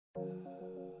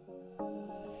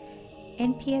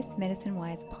NPS Medicine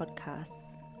Wise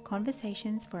podcasts,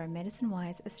 conversations for a Medicine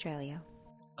Wise Australia.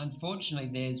 Unfortunately,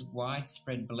 there's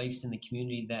widespread beliefs in the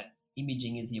community that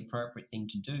imaging is the appropriate thing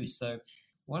to do. So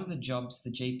one of the jobs the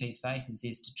GP faces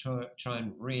is to try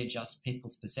and readjust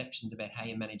people's perceptions about how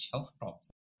you manage health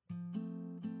problems.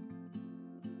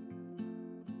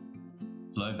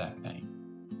 Low back pain.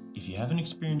 If you haven't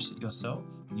experienced it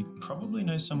yourself, you probably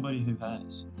know somebody who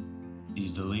has. It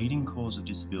is the leading cause of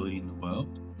disability in the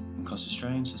world and costs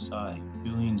Australian society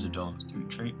billions of dollars through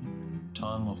treatment,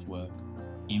 time off work,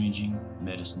 imaging,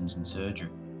 medicines and surgery.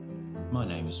 My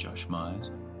name is Josh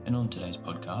Myers, and on today's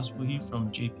podcast we'll hear from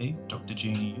GP Dr.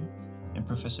 Gina Yu and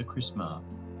Professor Chris Maher.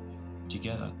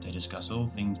 Together they discuss all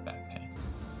things back pain,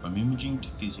 from imaging to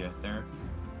physiotherapy,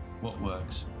 what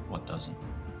works, what doesn't.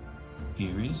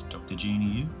 Here is Dr. Gina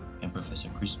Yu and Professor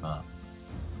Chris Maher.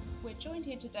 We're joined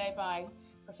here today by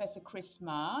Professor Chris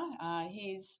Maher.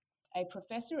 He's a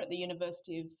professor at the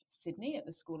University of Sydney at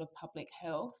the School of Public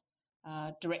Health,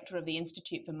 Director of the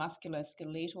Institute for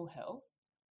Musculoskeletal Health.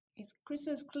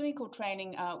 Chris's clinical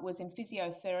training was in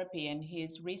physiotherapy, and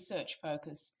his research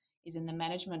focus is in the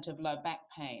management of low back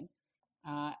pain.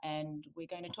 And we're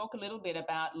going to talk a little bit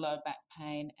about low back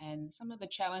pain and some of the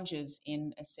challenges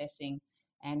in assessing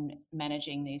and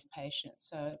managing these patients.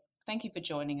 So thank you for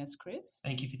joining us, Chris.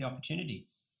 Thank you for the opportunity.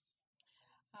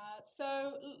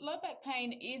 So low back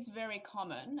pain is very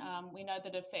common. We know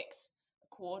that it affects a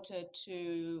quarter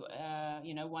to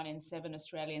 1 in 7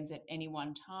 Australians at any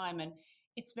one time, and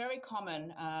it's very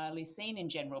commonly seen in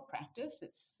general practice.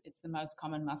 It's the most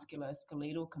common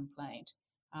musculoskeletal complaint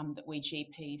that we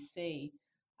GPs see.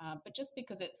 But just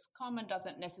because it's common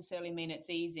doesn't necessarily mean it's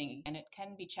easy, and it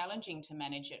can be challenging to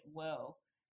manage it well.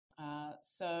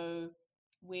 So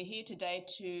we're here today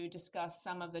to discuss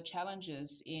some of the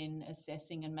challenges in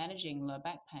assessing and managing low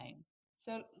back pain.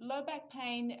 So low back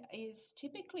pain is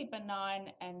typically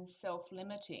benign and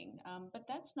self-limiting, but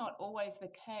that's not always the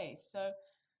case. So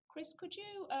Chris, could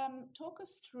you talk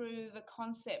us through the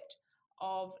concept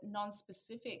of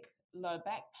non-specific low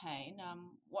back pain,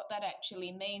 what that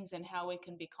actually means and how we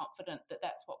can be confident that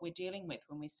that's what we're dealing with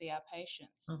when we see our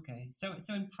patients? Okay, so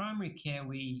in primary care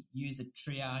we use a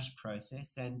triage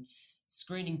process and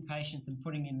screening patients and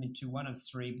putting them into one of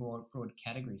three broad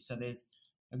categories. So there's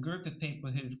a group of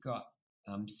people who've got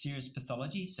serious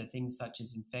pathology, so things such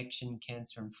as infection,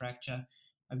 cancer and fracture.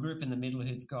 A group in the middle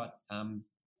who've got,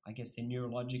 their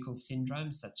neurological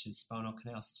syndromes such as spinal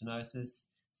canal stenosis,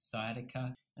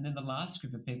 sciatica. And then the last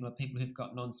group of people are people who've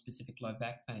got non-specific low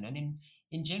back pain. And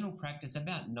in general practice,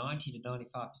 about 90 to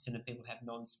 95% of people have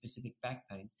non-specific back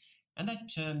pain. And that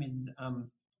term is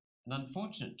an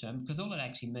unfortunate term because all it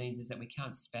actually means is that we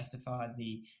can't specify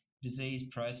the disease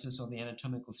process or the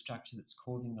anatomical structure that's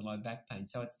causing the low back pain.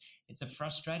 So it's a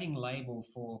frustrating label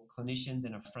for clinicians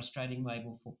and a frustrating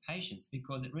label for patients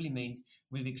because it really means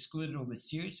we've excluded all the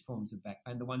serious forms of back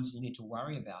pain, the ones you need to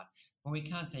worry about, but we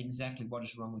can't say exactly what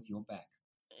is wrong with your back.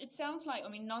 It sounds like,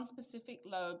 non-specific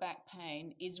low back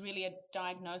pain is really a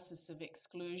diagnosis of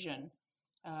exclusion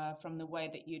from the way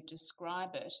that you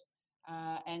describe it.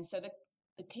 And so the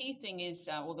key thing is,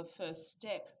 or the first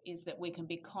step is that we can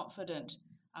be confident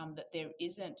that there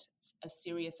isn't a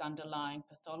serious underlying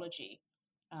pathology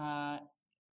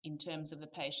in terms of the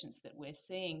patients that we're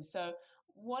seeing. So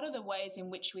what are the ways in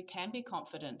which we can be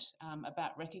confident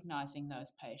about recognising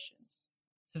those patients?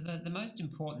 So the most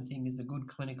important thing is a good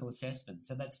clinical assessment.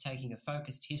 So that's taking a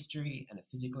focused history and a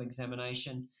physical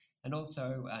examination and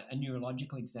also a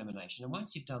neurological examination. And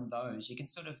once you've done those, you can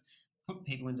sort of put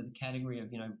people into the category of,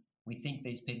 we think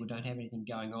these people don't have anything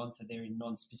going on, so they're in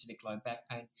non-specific low back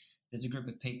pain. There's a group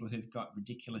of people who've got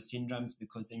ridiculous syndromes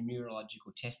because their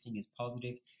neurological testing is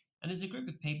positive. And there's a group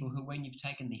of people who, when you've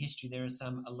taken the history, there are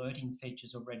some alerting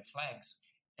features or red flags.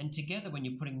 And together, when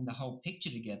you're putting the whole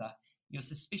picture together, you're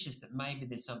suspicious that maybe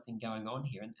there's something going on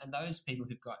here. And those people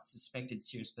who've got suspected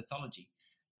serious pathology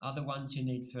are the ones who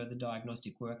need further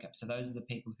diagnostic workup. So those are the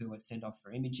people who are sent off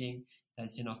for imaging, they're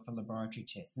sent off for laboratory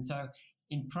tests. And so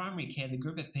in primary care, the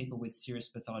group of people with serious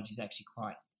pathology is actually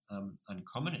quite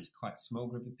uncommon. It's a quite small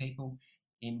group of people.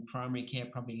 In primary care,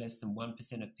 probably less than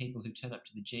 1% of people who turn up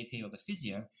to the GP or the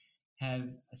physio have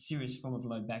a serious form of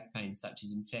low back pain, such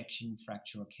as infection,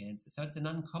 fracture or cancer. So it's an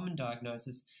uncommon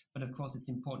diagnosis, but of course it's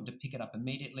important to pick it up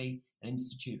immediately and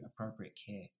institute appropriate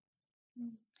care.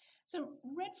 So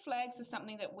red flags are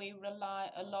something that we rely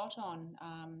a lot on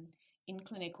in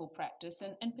clinical practice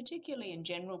and particularly in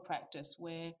general practice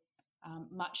where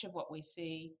much of what we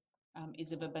see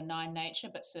is of a benign nature,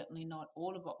 but certainly not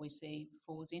all of what we see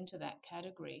falls into that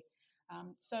category.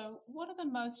 So what are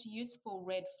the most useful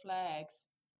red flags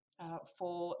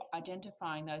for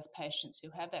identifying those patients who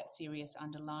have that serious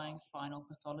underlying spinal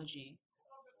pathology?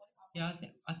 Yeah,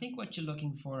 I think what you're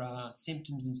looking for are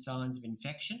symptoms and signs of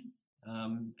infection,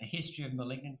 a history of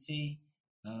malignancy,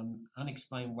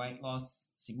 unexplained weight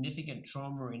loss, significant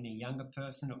trauma in a younger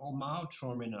person, or mild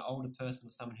trauma in an older person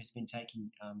or someone who's been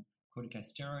taking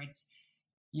corticosteroids.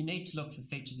 You need to look for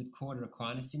features of cauda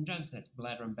equina syndrome, so that's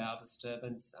bladder and bowel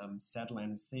disturbance, saddle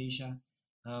anesthesia.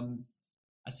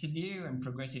 A severe and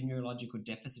progressive neurological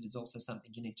deficit is also something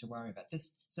you need to worry about.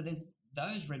 So there's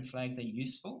those red flags are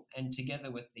useful, and together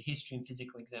with the history and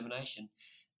physical examination,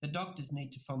 the doctors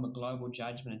need to form a global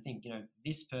judgment and think,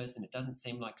 this person, it doesn't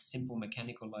seem like simple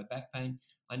mechanical low back pain.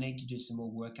 I need to do some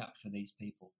more workup for these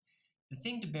people. The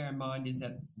thing to bear in mind is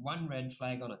that one red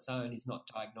flag on its own is not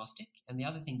diagnostic, and the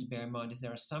other thing to bear in mind is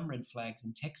there are some red flags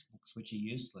in textbooks which are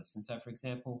useless. And so, for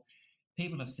example,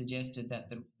 people have suggested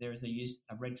that there is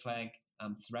a red flag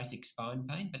thoracic spine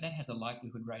pain, but that has a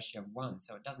likelihood ratio of 1,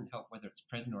 so it doesn't help whether it's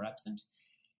present or absent.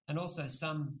 And also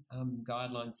some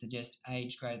guidelines suggest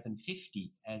age greater than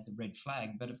 50 as a red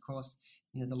flag, but of course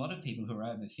there's a lot of people who are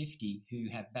over 50 who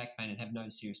have back pain and have no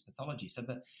serious pathology. So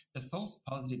the false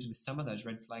positives with some of those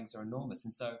red flags are enormous,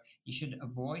 and so you should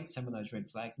avoid some of those red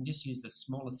flags and just use the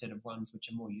smaller set of ones which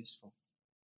are more useful.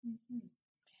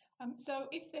 Mm-hmm. So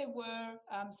if there were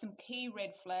some key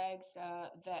red flags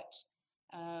that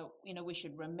we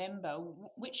should remember,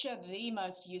 which are the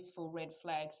most useful red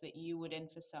flags that you would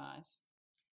emphasise?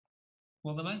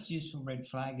 Well, the most useful red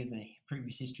flag is a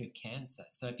previous history of cancer.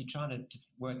 So if you're trying to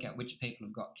work out which people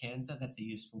have got cancer, that's a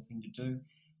useful thing to do.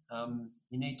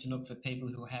 You need to look for people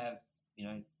who have,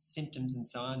 symptoms and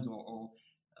signs or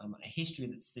a history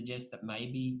that suggests that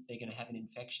maybe they're going to have an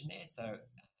infection there. So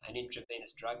an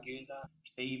intravenous drug user,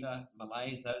 fever,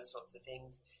 malaise, those sorts of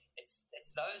things.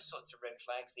 It's those sorts of red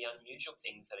flags, the unusual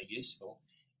things that are useful.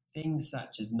 Things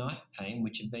such as night pain,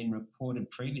 which have been reported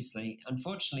previously,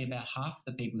 unfortunately about half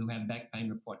the people who have back pain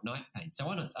report night pain. So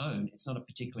on its own, it's not a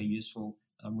particularly useful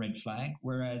red flag,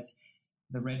 whereas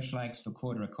the red flags for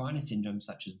cauda equina syndrome,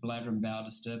 such as bladder and bowel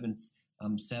disturbance,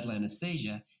 saddle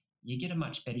anesthesia, you get a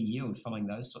much better yield following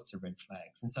those sorts of red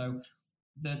flags. And so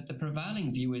the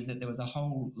prevailing view is that there was a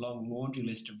whole long laundry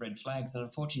list of red flags, and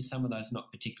unfortunately some of those are not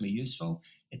particularly useful.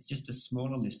 It's just a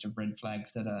smaller list of red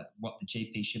flags that are what the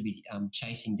GP should be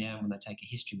chasing down when they take a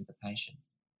history with the patient.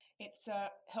 It's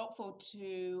helpful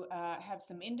to have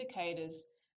some indicators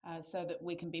so that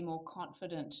we can be more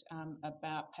confident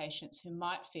about patients who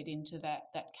might fit into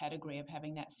that category of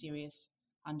having that serious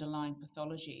underlying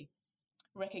pathology.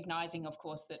 Recognising, of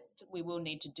course, that we will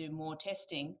need to do more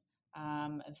testing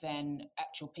than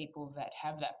actual people that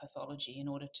have that pathology in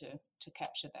order to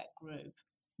capture that group.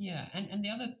 Yeah, and the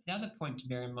other point to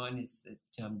bear in mind is that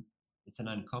it's an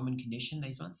uncommon condition,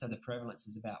 these ones, so the prevalence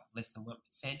is about less than 1%.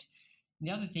 And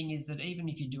the other thing is that even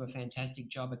if you do a fantastic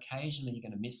job, occasionally you're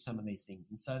going to miss some of these things.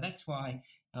 And so that's why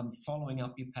following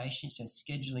up your patients and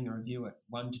scheduling a review at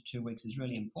 1 to 2 weeks is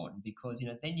really important, because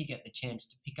then you get the chance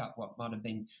to pick up what might have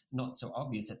been not so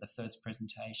obvious at the first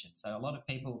presentation. So a lot of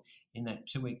people in that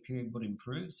 2-week period would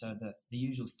improve. So the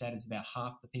usual stat is about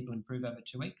half the people improve over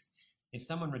 2 weeks. If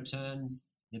someone returns,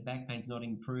 their back pain's not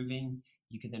improving,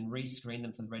 you could then rescreen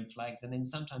them for the red flags, and then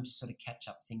sometimes you sort of catch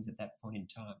up things at that point in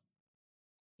time.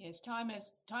 Yes, time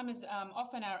is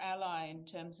often our ally in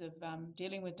terms of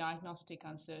dealing with diagnostic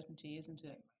uncertainty, isn't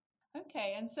it?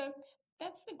 Okay, and so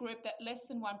that's the group, that less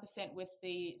than 1% with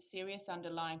the serious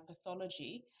underlying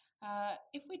pathology.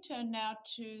 If we turn now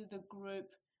to the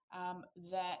group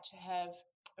that have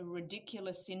a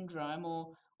radicular syndrome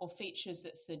or features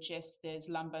that suggest there's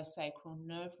lumbosacral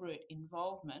nerve root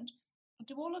involvement,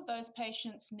 do all of those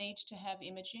patients need to have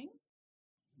imaging?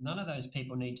 None of those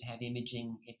people need to have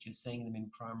imaging if you're seeing them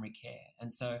in primary care.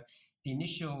 And so the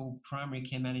initial primary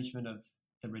care management of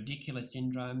the radicular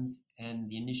syndromes and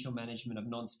the initial management of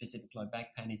non-specific low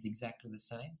back pain is exactly the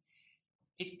same.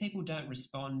 If people don't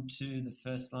respond to the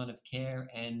first line of care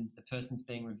and the person's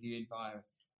being reviewed by a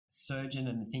surgeon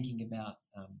and they're thinking about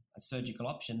a surgical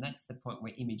option, that's the point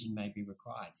where imaging may be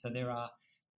required. So there are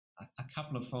a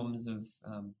couple of forms of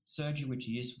surgery which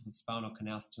are useful for spinal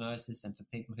canal stenosis and for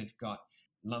people who've got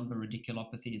lumbar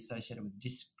radiculopathy associated with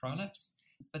disc prolapse.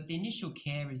 But the initial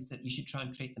care is that you should try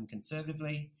and treat them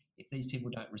conservatively. If these people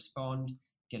don't respond,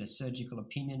 get a surgical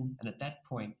opinion, and at that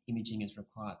point, imaging is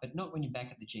required, but not when you're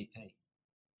back at the GP.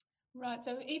 Right,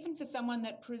 so even for someone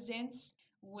that presents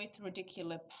with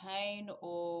radicular pain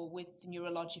or with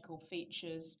neurological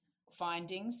features,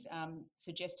 findings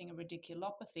suggesting a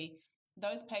radiculopathy,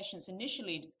 those patients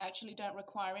initially actually don't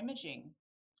require imaging.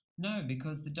 No,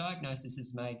 because the diagnosis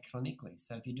is made clinically.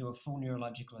 So if you do a full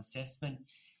neurological assessment,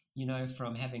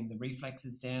 from having the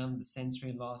reflexes down, the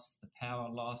sensory loss, the power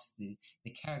loss, the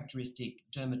characteristic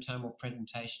dermatomal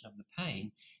presentation of the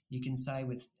pain, you can say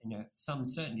with some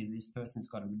certainty that this person's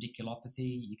got a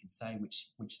radiculopathy. You can say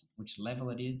which level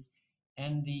it is.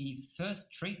 And the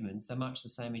first treatments are much the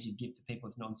same as you'd give for people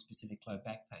with non-specific low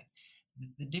back pain.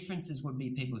 The differences would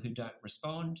be people who don't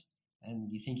respond, and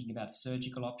you're thinking about a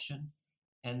surgical option.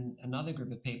 And another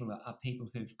group of people are people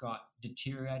who've got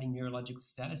deteriorating neurological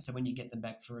status. So when you get them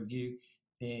back for review,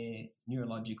 their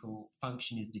neurological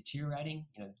function is deteriorating.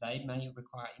 They may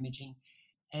require imaging.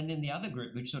 And then the other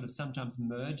group, which sort of sometimes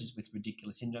merges with radicular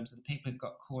syndromes, are the people who've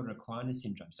got Cauda equina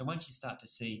syndrome. So once you start to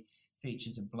see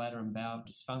features of bladder and bowel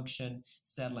dysfunction,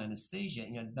 saddle anesthesia,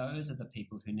 those are the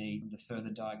people who need the further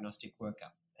diagnostic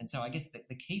workup. And so I guess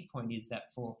the key point is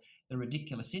that for the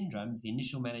radicular syndromes, the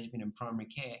initial management and primary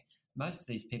care, most of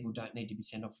these people don't need to be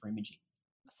sent off for imaging.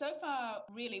 So far,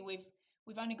 really,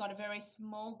 we've only got a very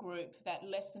small group, that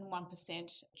less than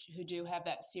 1%, who do have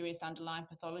that serious underlying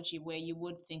pathology where you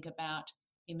would think about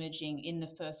imaging in the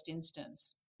first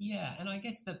instance. Yeah, and I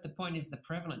guess the point is the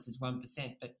prevalence is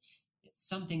 1%, but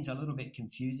some things are a little bit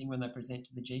confusing when they present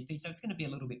to the GP. So it's going to be a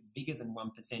little bit bigger than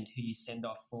 1% who you send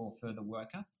off for further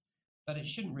workup. But it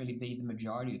shouldn't really be the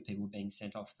majority of people being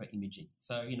sent off for imaging.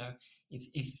 So,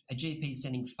 if a GP is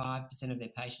sending 5% of their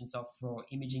patients off for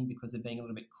imaging because they're being a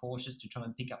little bit cautious to try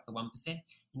and pick up the 1%,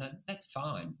 that's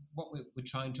fine. What we're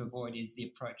trying to avoid is the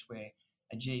approach where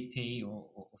a GP or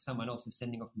someone else is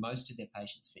sending off most of their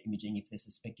patients for imaging if they're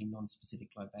suspecting non-specific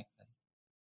low back pain.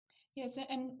 Yes,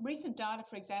 and recent data,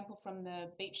 for example, from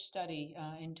the Beach study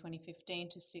in 2015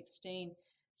 to 16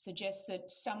 suggests that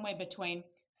somewhere between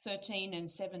 13 and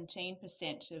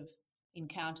 17% of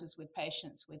encounters with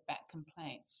patients with back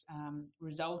complaints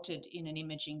resulted in an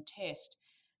imaging test.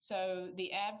 So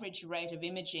the average rate of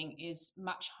imaging is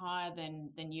much higher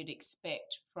than you'd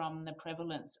expect from the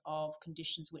prevalence of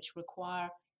conditions which require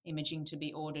imaging to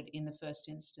be ordered in the first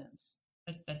instance.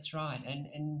 That's right.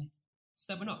 And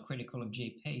so we're not critical of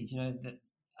GPs. That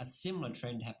a similar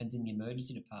trend happens in the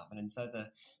emergency department. And so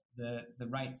the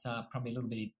rates are probably a little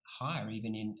bit higher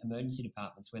even in emergency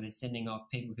departments where they're sending off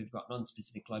people who've got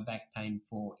non-specific low back pain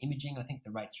for imaging. I think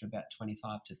the rates are about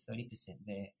 25 to 30%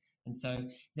 there. And so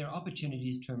there are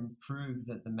opportunities to improve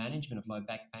the management of low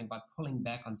back pain by pulling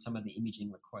back on some of the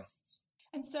imaging requests.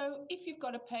 And so if you've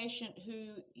got a patient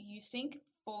who you think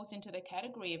falls into the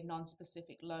category of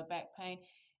non-specific low back pain,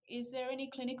 is there any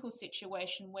clinical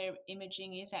situation where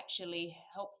imaging is actually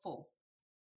helpful?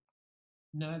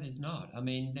 No, there's not. I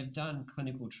mean, they've done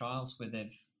clinical trials where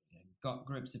they've got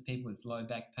groups of people with low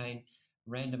back pain,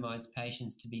 randomized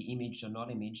patients to be imaged or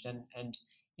not imaged, and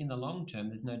in the long term,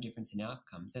 there's no difference in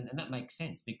outcomes. And that makes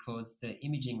sense because the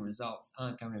imaging results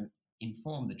aren't going to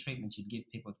inform the treatments you'd give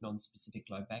people with non-specific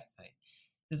low back pain.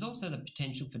 There's also the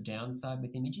potential for downside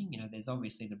with imaging. There's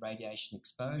obviously the radiation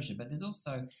exposure, but there's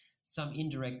also some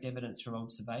indirect evidence from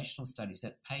observational studies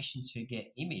that patients who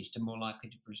get imaged are more likely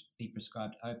to be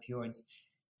prescribed opioids.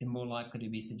 They're more likely to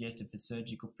be suggested for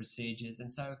surgical procedures.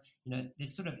 And so,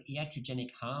 there's sort of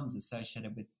iatrogenic harms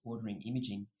associated with ordering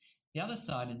imaging. The other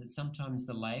side is that sometimes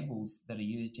the labels that are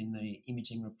used in the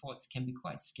imaging reports can be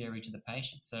quite scary to the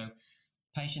patient. So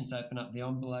patients open up the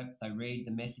envelope, they read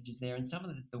the messages there, and some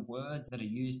of the words that are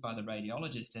used by the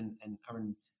radiologist and are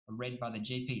read by the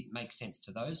GP make sense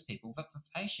to those people. But for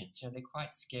patients, they're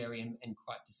quite scary and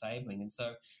quite disabling. And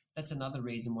so that's another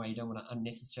reason why you don't want to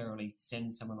unnecessarily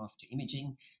send someone off to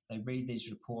imaging. They read these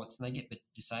reports and they get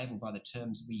disabled by the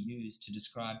terms we use to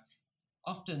describe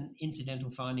often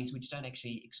incidental findings which don't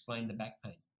actually explain the back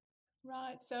pain.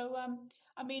 Right. So,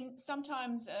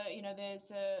 sometimes,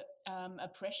 there's a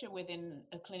pressure within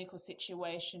a clinical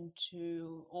situation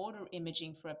to order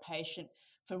imaging for a patient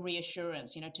for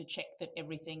reassurance, to check that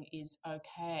everything is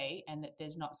okay and that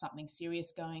there's not something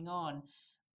serious going on.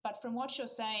 But from what you're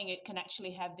saying, it can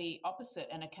actually have the opposite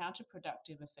and a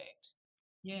counterproductive effect.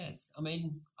 Yes.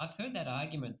 I've heard that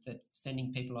argument that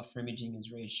sending people off for imaging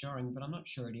is reassuring, but I'm not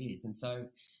sure it is. And so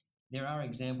there are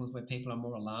examples where people are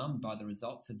more alarmed by the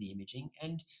results of the imaging.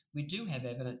 And we do have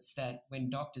evidence that when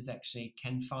doctors actually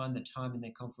can find the time in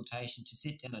their consultation to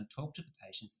sit down and talk to the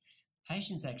patients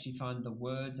actually find the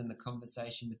words and the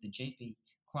conversation with the GP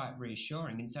quite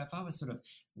reassuring. And so if I was sort of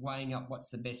weighing up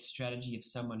what's the best strategy if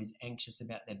someone is anxious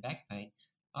about their back pain,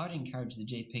 I would encourage the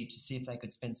GP to see if they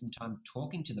could spend some time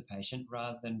talking to the patient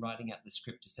rather than writing out the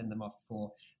script to send them off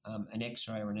for an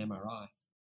X-ray or an MRI.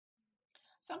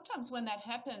 Sometimes when that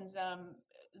happens,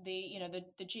 the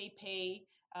GP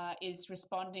is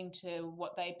responding to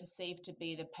what they perceive to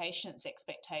be the patient's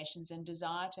expectations and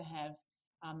desire to have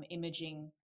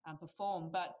imaging perform.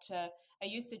 But are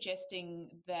you suggesting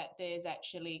that there's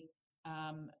actually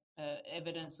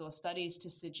evidence or studies to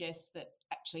suggest that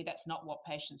actually that's not what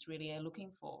patients really are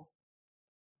looking for?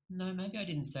 No, maybe I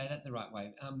didn't say that the right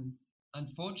way.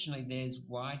 Unfortunately, there's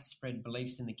widespread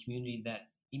beliefs in the community that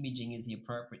imaging is the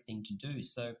appropriate thing to do.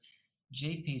 So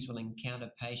GPs will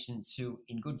encounter patients who,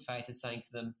 in good faith, are saying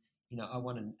to them, I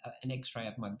want an X-ray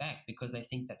of my back because they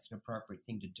think that's an appropriate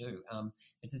thing to do.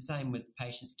 It's the same with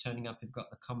patients turning up who've got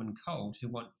the common cold who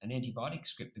want an antibiotic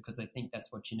script because they think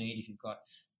that's what you need if you've got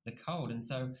the cold. And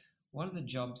so one of the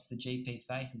jobs the GP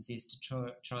faces is to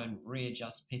try and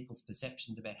readjust people's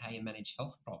perceptions about how you manage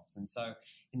health problems. And so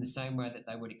in the same way that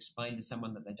they would explain to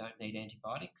someone that they don't need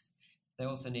antibiotics, they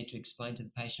also need to explain to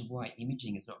the patient why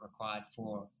imaging is not required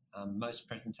for most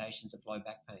presentations of low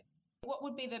back pain. What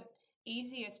would be the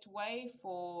easiest way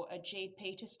for a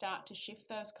GP to start to shift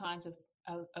those kinds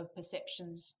of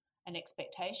perceptions and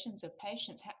expectations of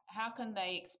patients? How can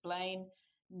they explain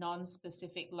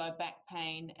non-specific low back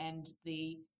pain and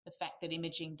the fact that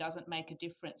imaging doesn't make a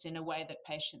difference in a way that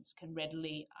patients can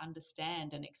readily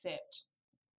understand and accept?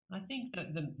 I think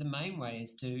that the main way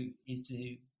is to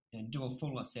do a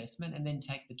full assessment and then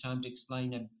take the time to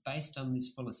explain, based on this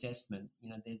full assessment,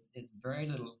 there's very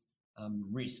little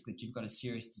risk that you've got a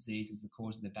serious disease as the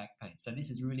cause of the back pain. So this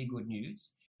is really good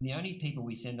news. The only people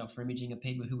we send off for imaging are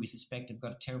people who we suspect have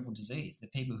got a terrible disease, the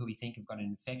people who we think have got an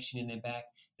infection in their back,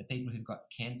 the people who've got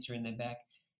cancer in their back.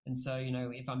 And so,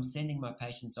 if I'm sending my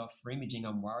patients off for imaging,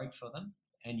 I'm worried for them.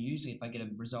 And usually if I get a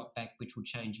result back which will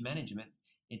change management,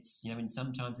 it's, and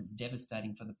sometimes it's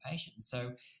devastating for the patient.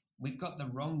 So we've got the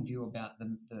wrong view about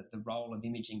the role of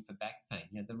imaging for back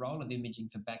pain. The role of imaging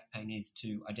for back pain is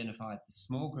to identify the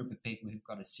small group of people who've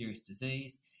got a serious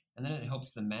disease, and then it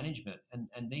helps the management.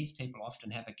 And these people often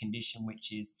have a condition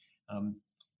which is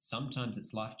sometimes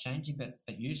it's life-changing,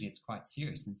 but usually it's quite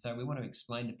serious. And so we want to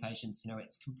explain to patients,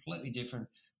 it's completely different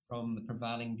from the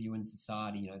prevailing view in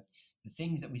society. The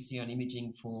things that we see on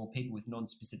imaging for people with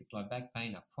non-specific low back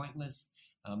pain are pointless.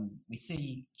 We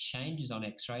see changes on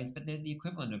x-rays, but they're the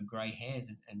equivalent of grey hairs.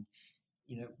 And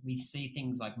we see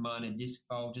things like minor disc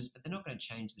bulges, but they're not going to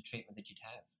change the treatment that you'd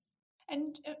have.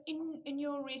 And in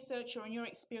your research or in your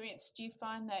experience, do you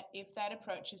find that if that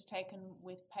approach is taken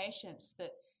with patients,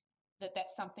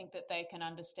 that's something that they can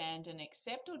understand and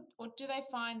accept? Or do they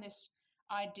find this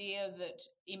idea that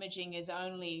imaging is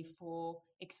only for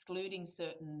excluding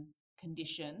certain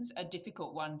conditions a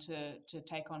difficult one to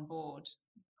take on board?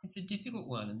 It's a difficult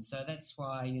one. And so that's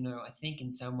why, I think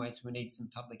in some ways we need some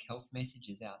public health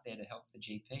messages out there to help the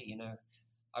GP.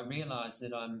 I realise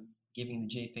that I'm giving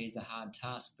the GPs a hard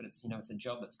task, but it's a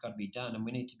job that's got to be done, and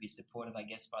we need to be supported, I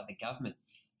guess, by the government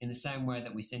in the same way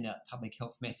that we send out public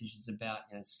health messages about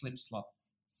slip, slop,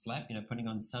 slap, putting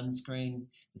on sunscreen,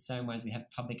 the same way as we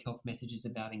have public health messages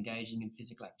about engaging in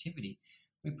physical activity.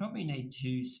 We probably need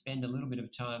to spend a little bit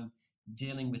of time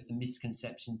dealing with the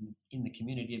misconceptions in the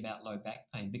community about low back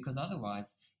pain, because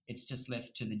otherwise it's just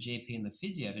left to the GP and the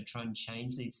physio to try and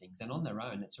change these things, and on their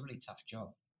own it's a really tough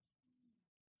job.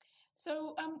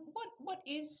 So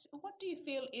what do you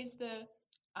feel is the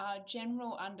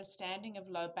general understanding of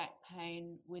low back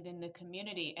pain within the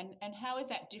community, and how is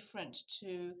that different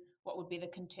to what would be the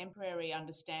contemporary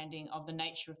understanding of the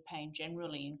nature of pain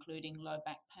generally, including low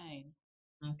back pain?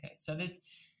 Okay, so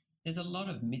there's a lot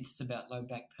of myths about low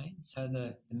back pain. So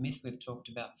the myth we've talked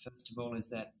about, first of all, is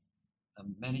that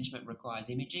management requires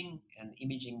imaging, and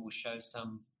imaging will show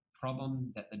some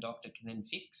problem that the doctor can then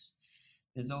fix.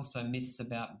 There's also myths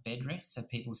about bed rest. So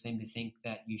people seem to think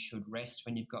that you should rest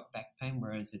when you've got back pain,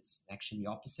 whereas it's actually the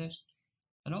opposite.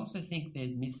 And I also think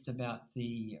there's myths about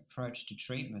the approach to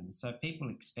treatment. So people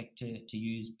expect to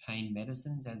use pain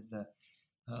medicines as the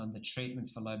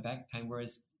treatment for low back pain,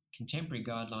 whereas contemporary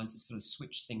guidelines have sort of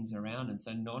switched things around. And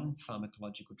so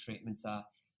non-pharmacological treatments are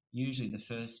usually the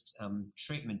first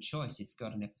treatment choice if you've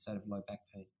got an episode of low back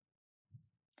pain.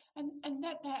 And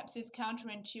that perhaps is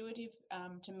counterintuitive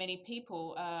to many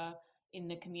people in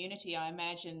the community. I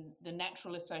imagine the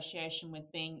natural association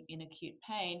with being in acute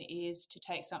pain is to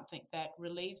take something that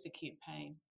relieves acute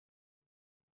pain.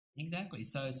 Exactly.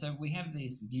 So we have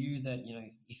this view that,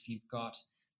 if you've got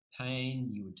pain,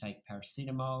 you would take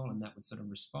paracetamol and that would sort of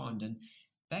respond. And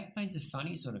back pain's a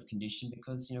funny sort of condition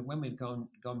because, when we've gone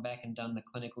back and done the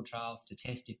clinical trials to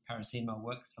test if paracetamol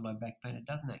works for low back pain, it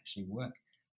doesn't actually work.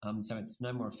 So it's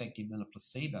no more effective than a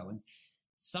placebo. And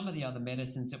some of the other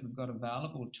medicines that we've got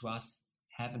available to us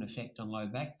have an effect on low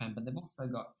back pain, but they've also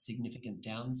got significant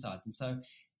downsides. And so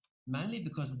mainly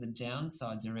because of the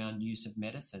downsides around use of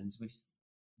medicines,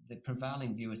 the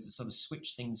prevailing view is to sort of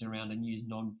switch things around and use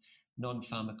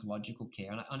non-pharmacological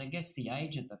care. And I guess the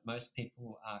agent that most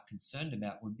people are concerned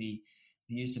about would be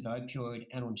the use of opioid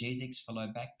analgesics for low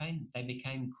back pain. They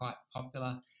became quite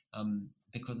popular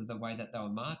because of the way that they were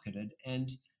marketed. And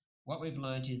what we've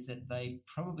learned is that they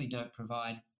probably don't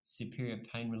provide superior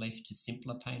pain relief to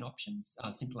simpler pain options,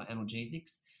 simpler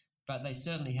analgesics, but they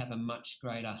certainly have a much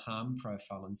greater harm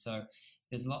profile. And so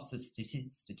there's lots of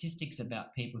statistics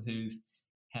about people who've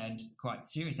had quite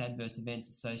serious adverse events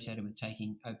associated with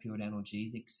taking opioid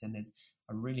analgesics, and there's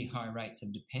a really high rates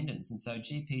of dependence. And so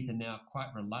GPs are now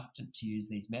quite reluctant to use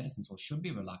these medicines, or should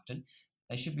be reluctant.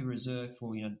 They should be reserved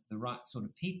for the right sort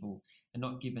of people and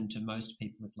not given to most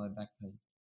people with low back pain.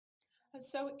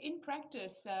 So in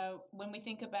practice, when we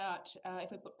think about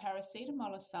if we put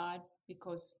paracetamol aside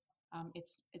because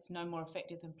it's no more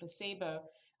effective than placebo,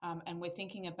 and we're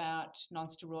thinking about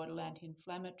non-steroidal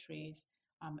anti-inflammatories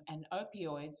and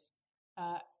opioids,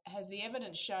 has the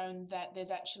evidence shown that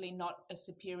there's actually not a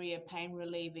superior pain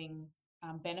relieving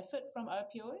benefit from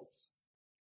opioids?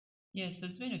 Yes,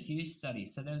 there's been a few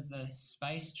studies. So there's the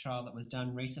SPACE trial that was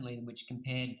done recently, which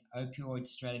compared opioid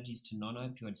strategies to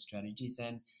non-opioid strategies.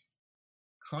 And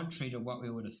contrary to what we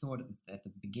would have thought at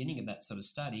the beginning of that sort of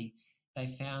study, they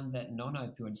found that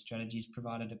non-opioid strategies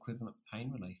provided equivalent pain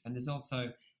relief. And there's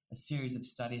also a series of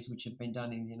studies which have been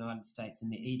done in the United States in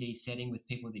the ED setting with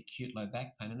people with acute low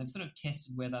back pain. And they've sort of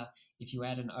tested whether if you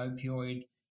add an opioid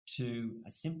to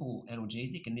a simple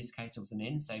analgesic, in this case it was an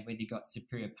NSAID, whether you got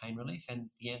superior pain relief, and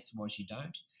the answer was you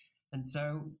don't. And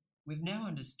so we've now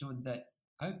understood that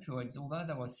opioids, although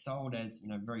they were sold as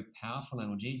very powerful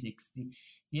analgesics,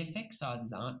 the effect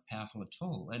sizes aren't powerful at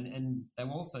all. And they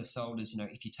were also sold as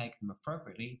if you take them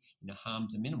appropriately,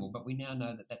 harms are minimal. But we now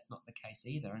know that that's not the case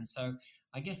either. And so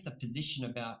I guess the position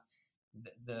about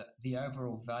the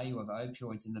overall value of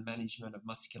opioids in the management of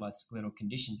musculoskeletal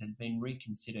conditions has been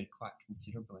reconsidered quite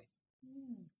considerably.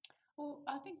 Well,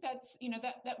 I think that's,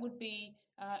 that would be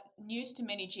news to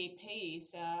many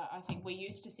GPs. I think we're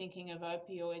used to thinking of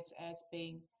opioids as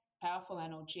being powerful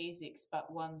analgesics,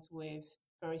 but ones with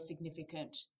very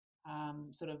significant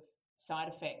sort of side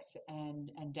effects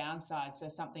and downsides. So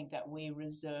something that we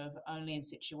reserve only in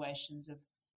situations of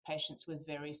patients with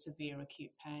very severe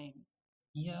acute pain.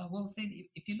 Yeah, well, see,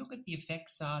 if you look at the effect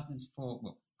sizes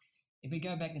if we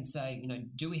go back and say,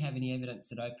 do we have any evidence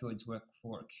that opioids work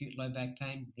for acute low back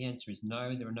pain? The answer is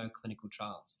no, there are no clinical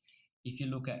trials. If you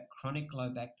look at chronic low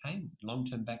back pain,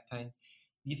 long-term back pain,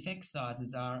 the effect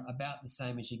sizes are about the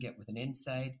same as you get with an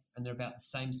NSAID, and they're about the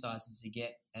same size as you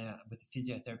get with a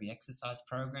physiotherapy exercise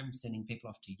program, sending people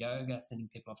off to yoga, sending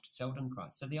people off to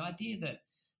Feldenkrais. So the idea that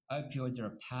opioids are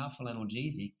a powerful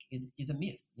analgesic is a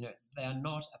myth. They are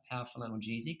not a powerful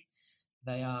analgesic.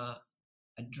 They are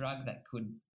a drug that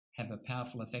could have a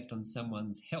powerful effect on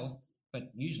someone's health, but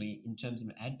usually in terms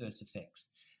of adverse effects.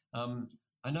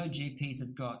 I know GPs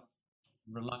have got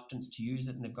reluctance to use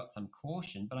it and they've got some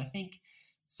caution, but I think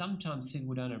sometimes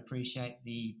people don't appreciate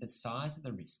the size of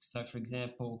the risk. So, for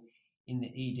example, in the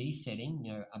ED setting,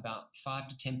 about 5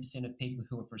 to 10% of people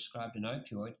who are prescribed an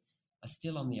opioid are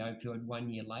still on the opioid 1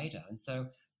 year later. And so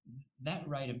that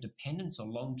rate of dependence or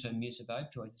long-term use of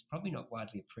opioids is probably not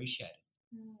widely appreciated.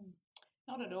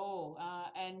 Not at all.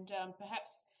 And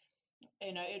perhaps,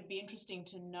 it'd be interesting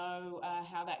to know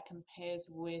how that compares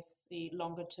with the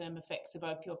longer-term effects of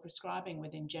opioid prescribing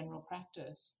within general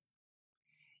practice.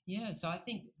 Yeah, so I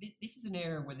think this is an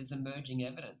area where there's emerging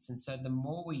evidence. And so the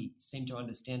more we seem to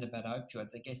understand about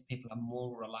opioids, I guess people are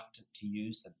more reluctant to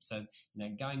use them. So,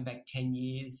 going back 10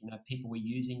 years, people were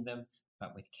using them,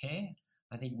 but with care.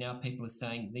 I think now people are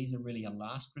saying these are really a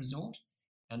last resort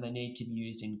and they need to be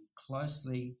used in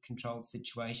closely controlled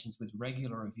situations with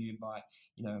regular review by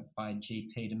a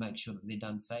GP to make sure that they're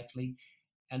done safely.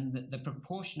 And the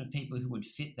proportion of people who would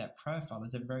fit that profile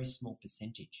is a very small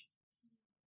percentage.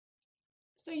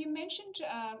 So you mentioned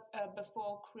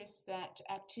before, Chris, that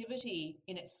activity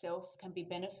in itself can be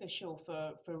beneficial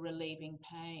for relieving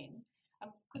pain.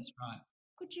 That's right.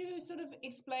 Could you sort of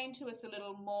explain to us a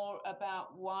little more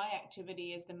about why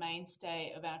activity is the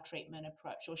mainstay of our treatment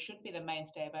approach, or should be the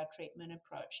mainstay of our treatment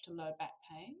approach to low back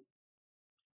pain?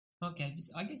 Okay,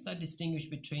 I guess I distinguish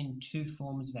between two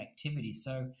forms of activity.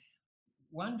 So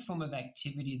one form of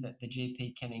activity that the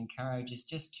GP can encourage is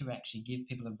just to actually give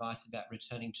people advice about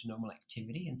returning to normal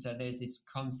activity. And so there's this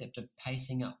concept of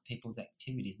pacing up people's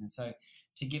activities. And so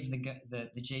to give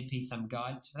the GP some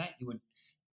guidance for that, you would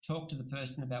talk to the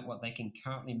person about what they can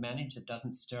currently manage that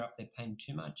doesn't stir up their pain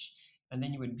too much. And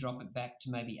then you would drop it back to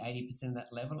maybe 80% of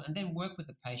that level, and then work with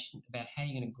the patient about how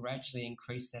you're going to gradually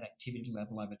increase that activity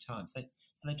level over time. So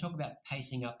they talk about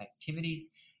pacing up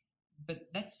activities. But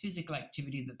that's physical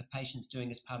activity that the patient's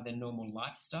doing as part of their normal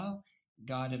lifestyle,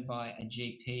 guided by a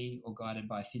GP or guided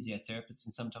by a physiotherapist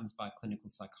and sometimes by a clinical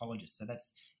psychologist. So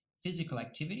that's physical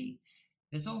activity.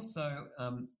 There's also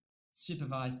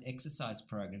supervised exercise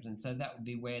programs. And so that would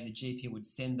be where the GP would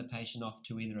send the patient off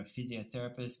to either a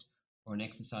physiotherapist or an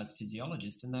exercise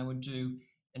physiologist, and they would do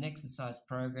an exercise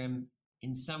program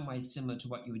in some ways similar to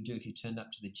what you would do if you turned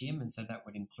up to the gym. And so that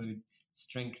would include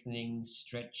strengthening,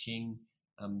 stretching,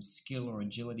 skill or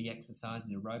agility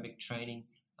exercises, aerobic training.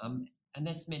 And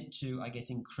that's meant to, I guess,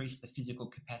 increase the physical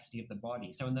capacity of the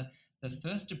body. So in the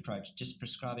first approach, just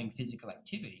prescribing physical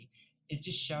activity, is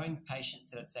just showing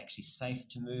patients that it's actually safe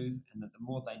to move and that the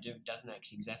more they do, it doesn't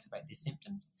actually exacerbate their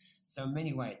symptoms. So in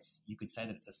many ways, you could say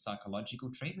that it's a psychological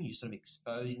treatment. You're sort of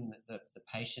exposing the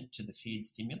patient to the feared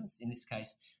stimulus. In this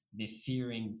case, they're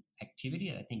fearing activity.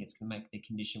 They think it's going to make their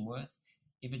condition worse.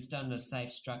 If it's done in a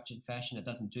safe, structured fashion, it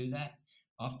doesn't do that.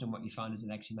 Often what you find is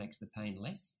it actually makes the pain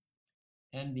less.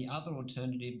 And the other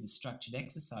alternative, the structured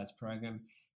exercise program,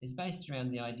 is based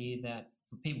around the idea that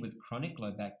for people with chronic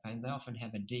low back pain, they often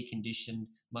have a deconditioned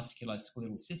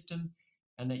musculoskeletal system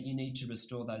and that you need to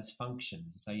restore those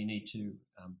functions. So you need to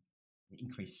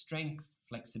increase strength,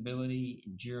 flexibility,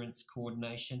 endurance,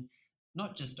 coordination,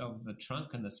 not just of the trunk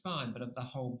and the spine, but of the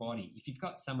whole body. If you've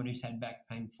got someone who's had back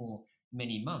pain for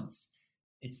many months,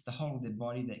 it's the whole of their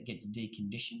body that gets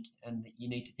deconditioned, and that you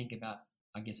need to think about,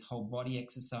 I guess, whole body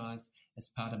exercise as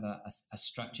part of a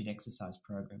structured exercise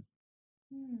program.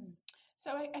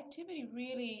 So activity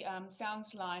really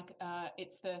sounds like that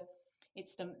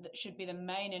should be the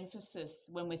main emphasis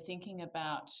when we're thinking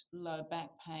about low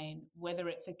back pain, whether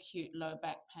it's acute low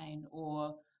back pain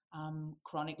or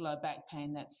chronic low back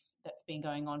pain that's been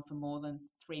going on for more than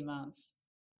 3 months.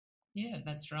 Yeah,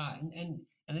 that's right. And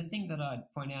the thing that I'd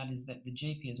point out is that the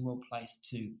GP is well placed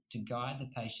to guide the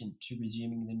patient to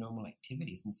resuming the normal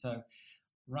activities. And so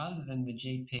rather than the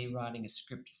GP writing a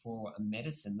script for a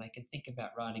medicine, they can think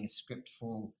about writing a script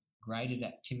for graded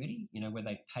activity, where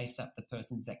they pace up the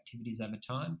person's activities over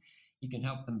time. You can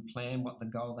help them plan what the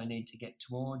goal they need to get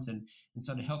towards and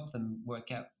sort of help them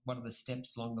work out what are the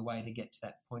steps along the way to get to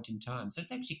that point in time. So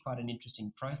it's actually quite an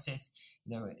interesting process.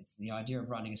 It's the idea of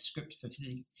writing a script for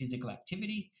physical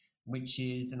activity, which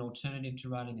is an alternative to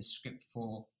writing a script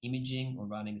for imaging or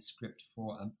writing a script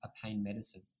for a pain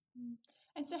medicine.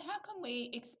 And so how can we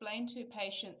explain to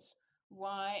patients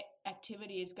why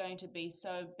activity is going to be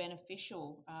so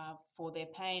beneficial for their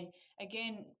pain?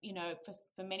 Again,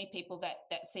 for many people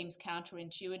that seems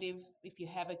counterintuitive. If you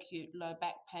have acute low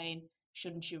back pain,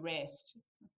 shouldn't you rest?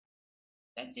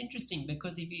 That's interesting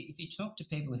because if you talk to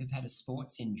people who've had a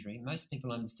sports injury, most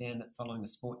people understand that following a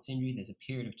sports injury, there's a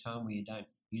period of time where you don't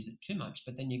use it too much,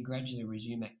 but then you gradually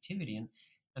resume activity.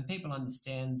 And people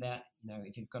understand that,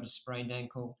 if you've got a sprained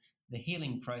ankle, the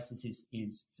healing process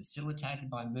is facilitated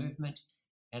by movement,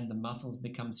 and the muscles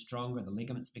become stronger, the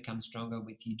ligaments become stronger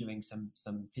with you doing some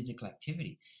physical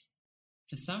activity.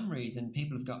 For some reason,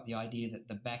 people have got the idea that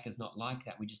the back is not like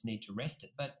that. We just need to rest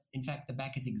it. But in fact, the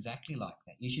back is exactly like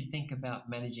that. You should think about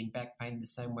managing back pain the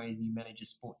same way you manage a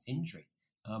sports injury.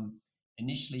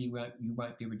 Initially, you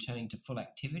won't be returning to full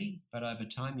activity, but over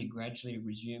time, you gradually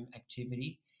resume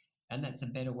activity. And that's a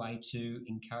better way to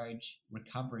encourage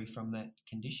recovery from that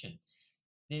condition.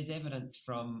 There's evidence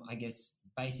from, I guess,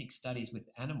 basic studies with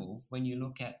animals. When you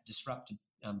look at disrupted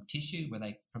tissue where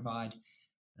they provide,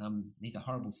 these are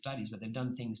horrible studies, but they've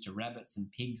done things to rabbits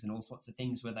and pigs and all sorts of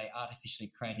things where they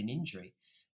artificially create an injury.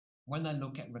 When they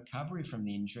look at recovery from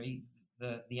the injury,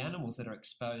 the animals that are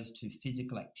exposed to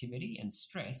physical activity and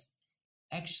stress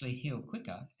actually heal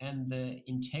quicker, and the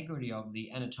integrity of the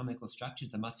anatomical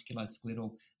structures, the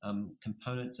musculoskeletal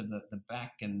components of the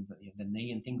back and the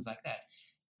knee and things like that,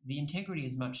 the integrity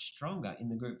is much stronger in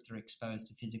the group that are exposed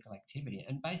to physical activity.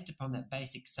 And based upon that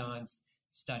basic science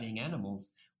studying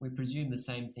animals, we presume the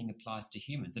same thing applies to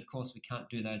humans. Of course, we can't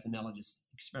do those analogous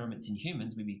experiments in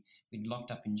humans. We'd be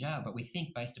locked up in jail. But we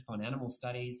think based upon animal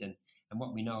studies and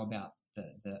what we know about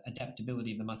the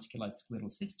adaptability of the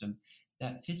musculoskeletal system,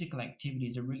 that physical activity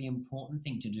is a really important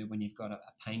thing to do when you've got a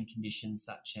pain condition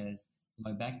such as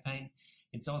low back pain.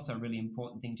 It's also a really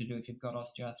important thing to do if you've got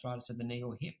osteoarthritis of the knee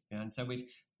or hip. And so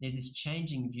there's this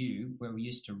changing view where we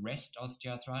used to rest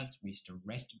osteoarthritis, we used to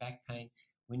rest back pain.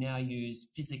 We now use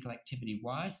physical activity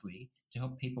wisely to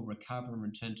help people recover and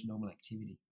return to normal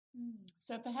activity.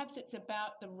 So perhaps it's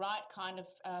about the right kind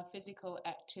of physical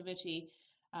activity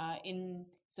in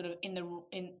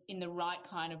the right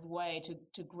kind of way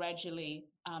to gradually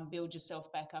build yourself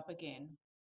back up again.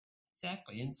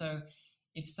 Exactly. And so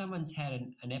if someone's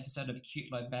had an episode of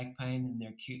acute low back pain and they're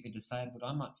acutely disabled,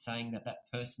 I'm not saying that that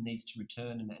person needs to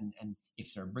return and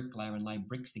if they're a bricklayer and lay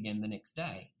bricks again the next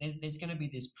day. There's going to be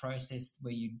this process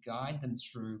where you guide them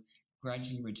through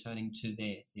gradually returning to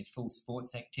their full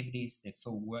sports activities, their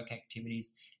full work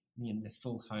activities, their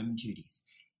full home duties.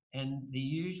 And the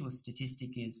usual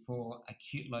statistic is for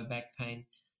acute low back pain,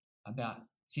 about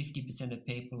 50% of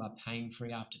people are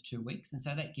pain-free after 2 weeks. And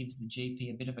so that gives the GP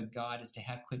a bit of a guide as to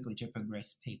how quickly to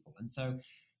progress people. And so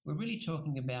we're really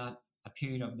talking about a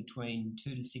period of between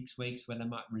 2 to 6 weeks where they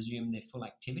might resume their full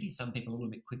activity. Some people a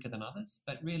little bit quicker than others.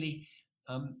 But really,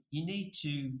 you need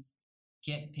to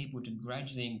get people to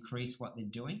gradually increase what they're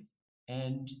doing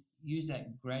and use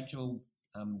that gradual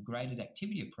graded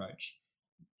activity approach.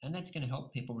 And that's going to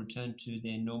help people return to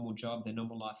their normal job, their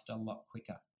normal lifestyle a lot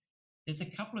quicker. There's a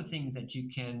couple of things that you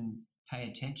can pay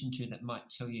attention to that might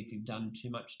tell you if you've done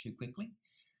too much too quickly.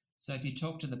 So if you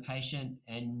talk to the patient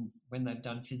and when they've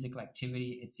done physical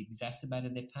activity, it's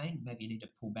exacerbated their pain, maybe you need to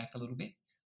pull back a little bit.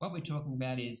 What we're talking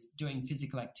about is doing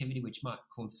physical activity which might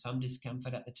cause some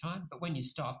discomfort at the time, but when you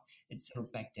stop, it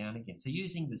settles back down again. So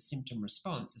using the symptom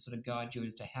response to sort of guide you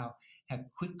as to how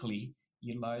quickly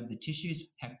you load the tissues,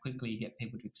 how quickly you get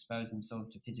people to expose themselves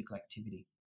to physical activity.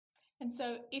 And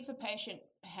so if a patient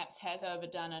perhaps has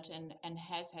overdone it and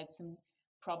has had some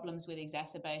problems with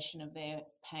exacerbation of their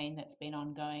pain that's been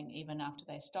ongoing even after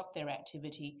they stop their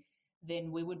activity,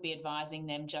 then we would be advising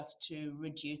them just to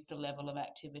reduce the level of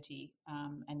activity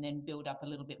and then build up a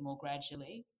little bit more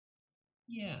gradually.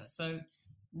 Yeah, so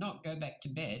not go back to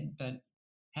bed, but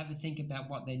have a think about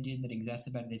what they did that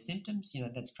exacerbated their symptoms.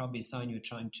 That's probably a sign you're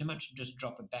trying too much. Just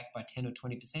drop it back by 10 or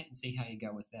 20% and see how you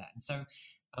go with that. And so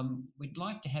we'd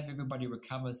like to have everybody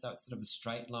recover so it's sort of a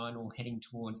straight line or heading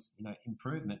towards,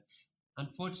 improvement.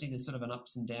 Unfortunately, there's sort of an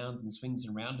ups and downs and swings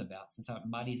and roundabouts, and so it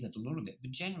muddies it a little bit.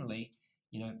 But generally,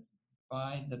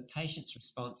 by the patient's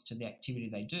response to the activity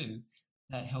they do,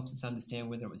 that helps us understand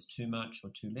whether it was too much or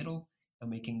too little, and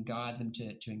we can guide them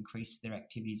to increase their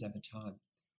activities over time.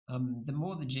 The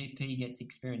more the GP gets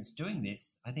experience doing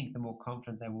this, I think the more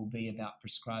confident they will be about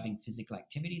prescribing physical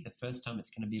activity. The first time it's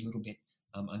going to be a little bit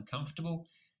uncomfortable,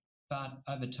 but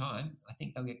over time, I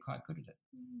think they'll get quite good at it.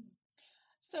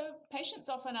 So patients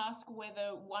often ask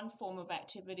whether one form of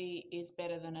activity is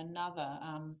better than another,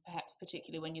 perhaps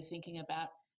particularly when you're thinking about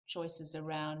choices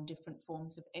around different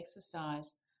forms of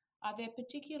exercise. Are there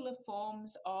particular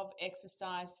forms of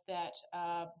exercise that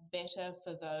are better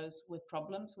for those with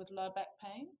problems with low back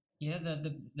pain? Yeah,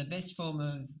 the best form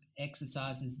of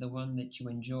exercise is the one that you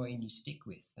enjoy and you stick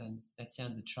with. And that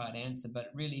sounds a trite answer,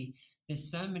 but really there's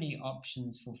so many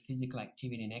options for physical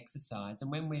activity and exercise.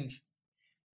 And when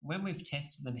we've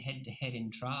tested them head to head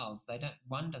in trials,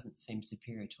 one doesn't seem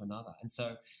superior to another. And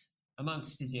so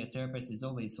amongst physiotherapists, there's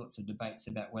all these sorts of debates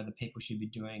about whether people should be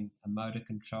doing a motor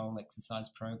control exercise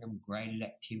program, graded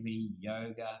activity,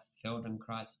 yoga,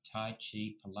 Feldenkrais, Tai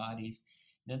Chi, Pilates.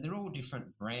 They're all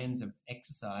different brands of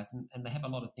exercise and they have a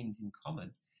lot of things in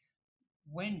common.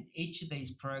 When each of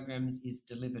these programs is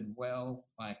delivered well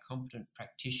by a competent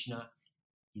practitioner,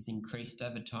 is increased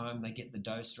over time, they get the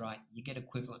dose right, you get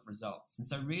equivalent results. And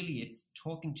so really it's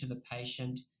talking to the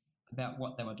patient about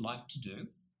what they would like to do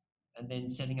and then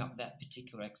setting up that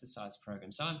particular exercise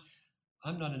program. So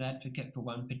I'm not an advocate for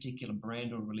one particular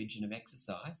brand or religion of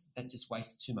exercise. That just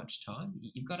wastes too much time.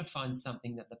 You've got to find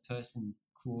something that the person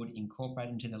could incorporate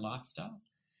into their lifestyle.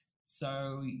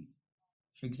 So,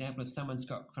 for example, if someone's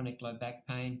got chronic low back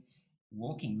pain,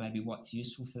 walking may be what's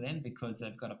useful for them because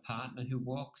they've got a partner who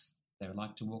walks, they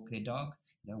like to walk their dog.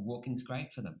 Walking's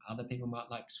great for them. Other people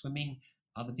might like swimming.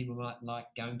 Other people might like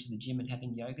going to the gym and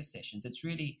having yoga sessions. It's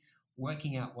really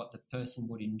working out what the person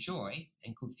would enjoy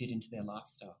and could fit into their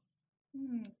lifestyle.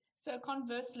 So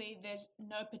conversely, there's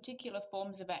no particular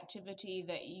forms of activity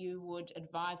that you would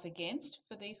advise against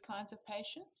for these kinds of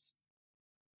patients?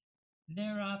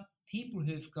 There are people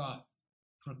who've got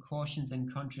precautions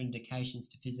and contraindications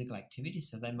to physical activity,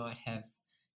 so they might have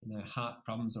heart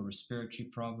problems or respiratory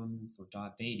problems or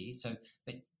diabetes.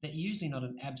 But they're usually not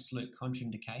an absolute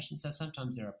contraindication, so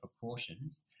sometimes there are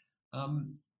precautions.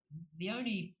 The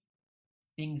only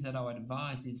things that I would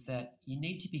advise is that you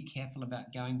need to be careful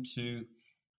about going to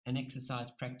an exercise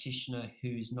practitioner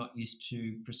who's not used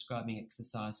to prescribing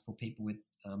exercise for people with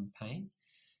pain.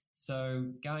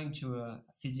 So going to a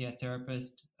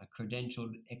physiotherapist, a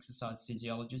credentialed exercise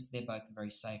physiologist, they're both very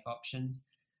safe options.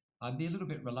 I'd be a little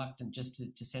bit reluctant just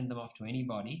to send them off to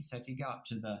anybody. So if you go up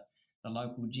to the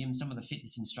local gym, some of the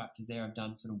fitness instructors there have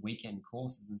done sort of weekend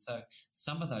courses. And so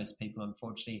some of those people,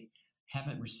 unfortunately,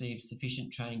 haven't received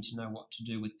sufficient training to know what to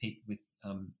do with people with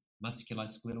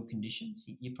musculoskeletal conditions,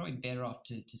 you're probably better off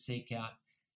to seek out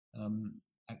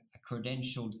a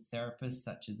credentialed therapist,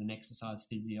 such as an exercise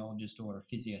physiologist or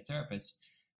a physiotherapist,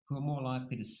 who are more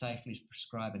likely to safely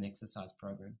prescribe an exercise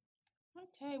program.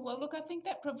 Okay, well, look, I think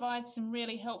that provides some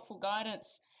really helpful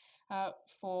guidance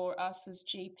for us as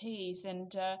GPs,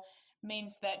 and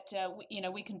means that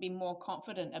we can be more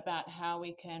confident about how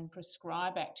we can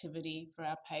prescribe activity for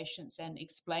our patients and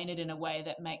explain it in a way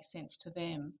that makes sense to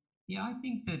them. Yeah, I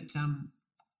think that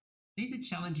these are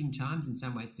challenging times in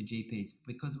some ways for GPs,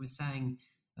 because we're saying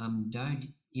don't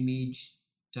image,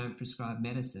 don't prescribe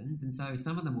medicines. And so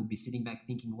some of them will be sitting back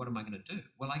thinking, what am I going to do?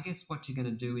 Well, I guess what you're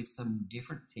going to do is some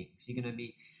different things. You're going to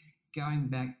be going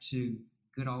back to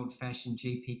good old-fashioned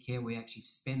GP care where you actually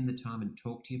spend the time and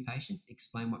talk to your patient,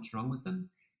 explain what's wrong with them.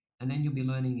 And then you'll be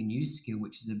learning a new skill,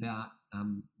 which is about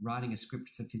writing a script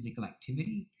for physical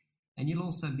activity. And you'll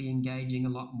also be engaging a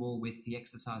lot more with the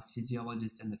exercise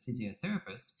physiologist and the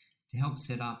physiotherapist to help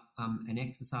set up an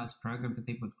exercise program for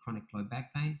people with chronic low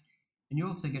back pain. And you're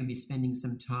also going to be spending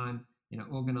some time,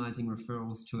 organising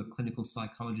referrals to a clinical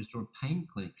psychologist or a pain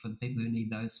clinic for the people who need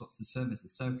those sorts of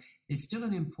services. So there's still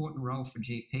an important role for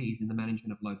GPs in the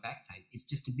management of low back pain. It's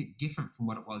just a bit different from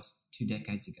what it was 2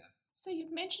 decades ago. So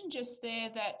you've mentioned just there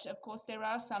that, of course, there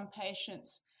are some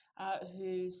patients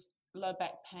whose low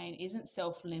back pain isn't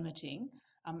self-limiting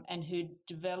and who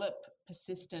develop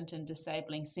persistent and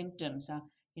disabling symptoms,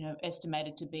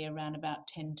 estimated to be around about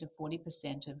 10 to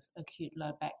 40% of acute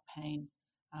low back pain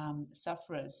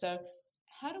sufferers. So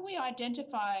how do we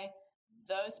identify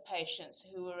those patients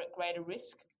who are at greater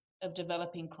risk of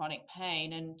developing chronic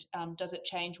pain, and does it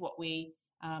change what we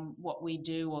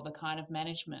do or the kind of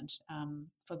management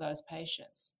for those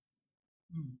patients?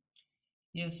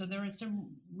 Yeah, so there are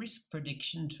some risk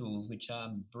prediction tools, which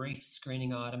are brief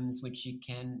screening items which you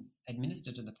can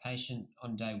administer to the patient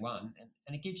on day one,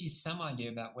 and it gives you some idea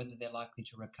about whether they're likely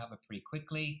to recover pretty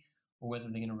quickly or whether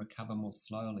they're going to recover more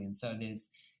slowly. And so there's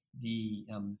the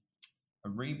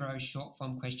Arebro short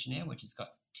form questionnaire, which has got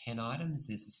 10 items.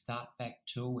 There's the Start Back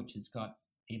tool, which has got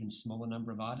even smaller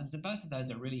number of items, and both of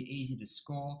those are really easy to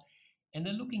score, and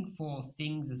they're looking for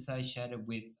things associated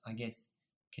with, I guess,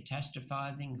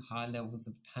 catastrophizing, high levels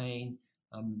of pain.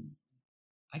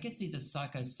 I guess these are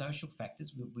psychosocial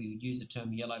factors. We would use the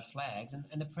term yellow flags, and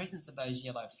the presence of those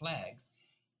yellow flags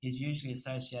is usually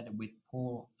associated with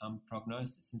poor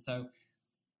prognosis. And so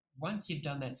once you've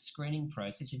done that screening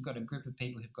process, you've got a group of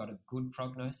people who've got a good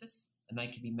prognosis, and they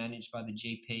can be managed by the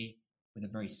GP with a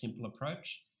very simple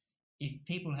approach. If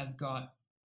people have got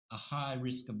a high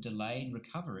risk of delayed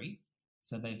recovery,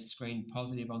 so they've screened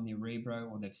positive on the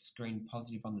Arebro or they've screened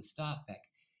positive on the Start Back,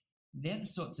 they're the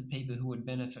sorts of people who would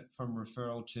benefit from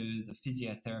referral to the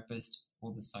physiotherapist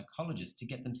or the psychologist to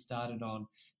get them started on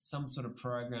some sort of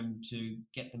program to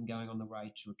get them going on the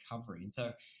way to recovery. And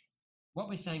so what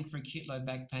we're saying for acute low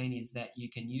back pain is that you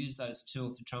can use those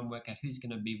tools to try and work out who's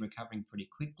going to be recovering pretty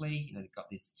quickly. They've got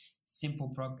this simple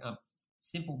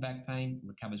back pain,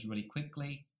 recovers really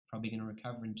quickly, probably going to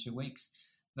recover in 2 weeks,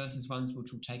 versus ones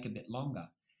which will take a bit longer.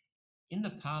 In the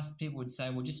past, people would say,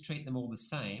 well, just treat them all the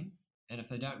same, and if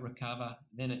they don't recover,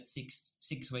 then at six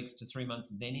weeks to 3 months,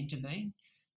 then intervene.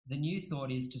 The new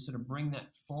thought is to sort of bring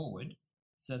that forward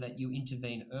so that you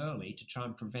intervene early to try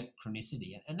and prevent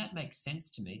chronicity. And that makes sense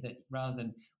to me, that rather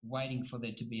than waiting for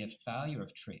there to be a failure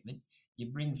of treatment,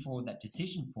 you bring forward that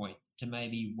decision point to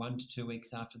maybe 1 to 2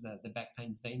 weeks after the back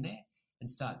pain's been there, and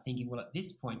start thinking, well, at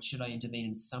this point, should I intervene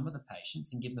in some of the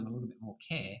patients and give them a little bit more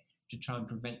care to try and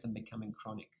prevent them becoming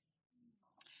chronic?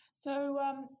 So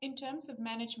in terms of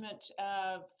management,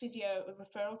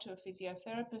 referral to a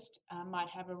physiotherapist might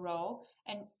have a role.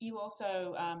 And you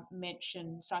also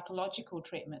mentioned psychological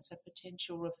treatments, a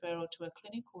potential referral to a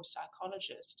clinical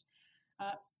psychologist.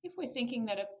 If we're thinking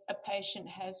that a patient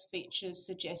has features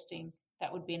suggesting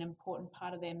that would be an important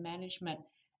part of their management,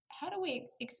 how do we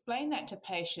explain that to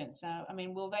patients?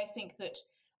 Will they think that,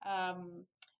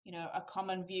 a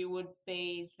common view would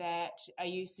be that, are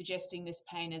you suggesting this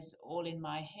pain is all in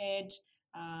my head,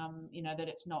 that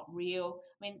it's not real?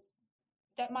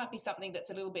 That might be something that's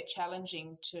a little bit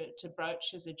challenging to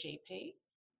broach as a GP.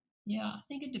 Yeah, I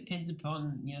think it depends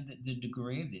upon, the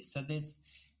degree of this. So there's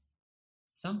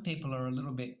some people are a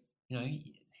little bit,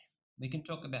 we can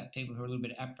talk about people who are a little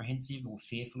bit apprehensive or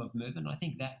fearful of movement. I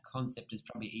think that concept is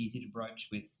probably easy to broach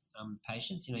with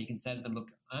patients. You can say to them, look,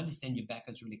 I understand your back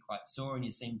is really quite sore and you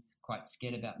seem quite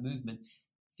scared about movement.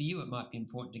 For you, it might be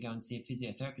important to go and see a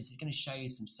physiotherapist. He's going to show you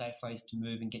some safe ways to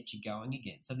move and get you going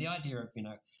again. So the idea of,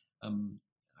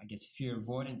 I guess fear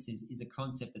avoidance is a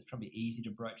concept that's probably easy to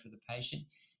broach with a patient.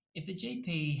 If the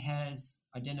GP has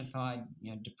identified,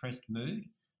 depressed mood,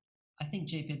 I think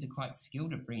GPs are quite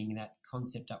skilled at bringing that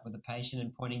concept up with the patient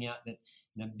and pointing out that,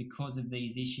 because of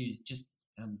these issues, just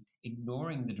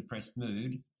ignoring the depressed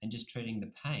mood and just treating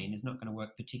the pain is not going to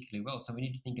work particularly well. So we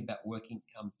need to think about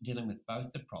dealing with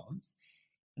both the problems.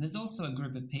 And there's also a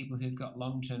group of people who've got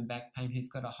long-term back pain who've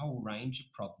got a whole range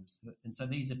of problems. And so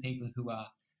these are people who are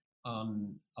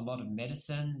on a lot of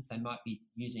medicines. They might be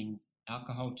using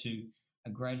alcohol to a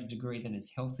greater degree than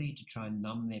is healthy to try and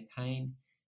numb their pain.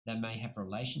 They may have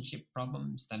relationship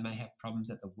problems. They may have problems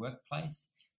at the workplace.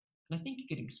 And I think you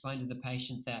could explain to the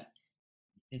patient that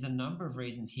there's a number of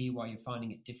reasons here why you're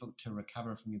finding it difficult to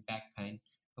recover from your back pain.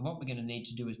 And what we're going to need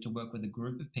to do is to work with a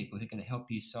group of people who are going to help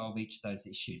you solve each of those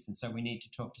issues. And so we need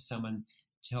to talk to someone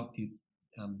to help you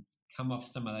come off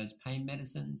some of those pain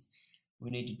medicines. We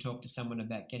need to talk to someone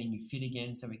about getting you fit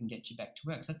again so we can get you back to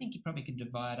work. So I think you probably could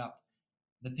divide up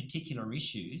the particular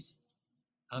issues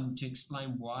to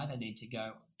explain why they need to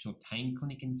go to a pain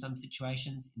clinic in some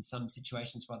situations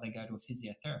why they go to a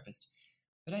physiotherapist.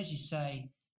 But as you say,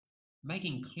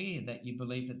 making clear that you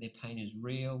believe that their pain is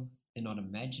real, they're not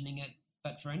imagining it.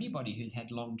 But for anybody who's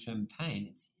had long-term pain,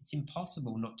 it's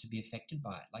impossible not to be affected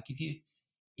by it. Like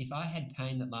if I had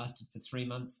pain that lasted for 3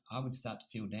 months, I would start to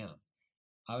feel down.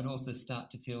 I would also start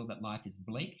to feel that life is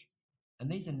bleak.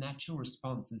 And these are natural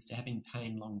responses to having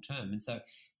pain long-term. And so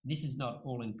this is not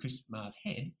all in Chris Maher's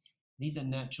head. These are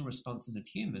natural responses of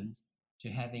humans to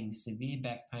having severe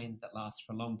back pain that lasts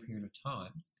for a long period of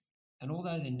time. And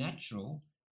although they're natural,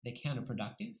 they're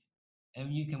counterproductive.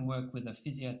 And you can work with a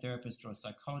physiotherapist or a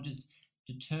psychologist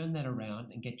to turn that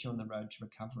around and get you on the road to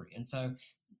recovery. And so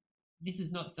this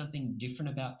is not something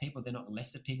different about people. They're not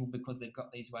lesser people because they've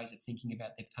got these ways of thinking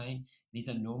about their pain. These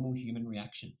are normal human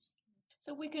reactions.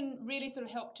 So we can really sort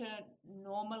of help to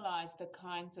normalise the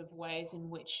kinds of ways in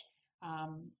which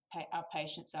our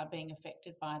patients are being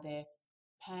affected by their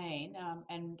pain,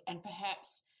 and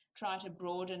perhaps try to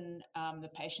broaden the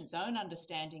patient's own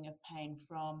understanding of pain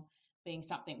from being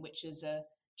something which is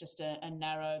just a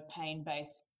narrow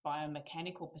pain-based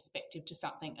biomechanical perspective to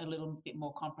something a little bit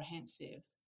more comprehensive.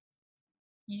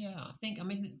 Yeah,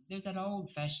 there's that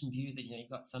old-fashioned view that, you've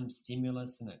got some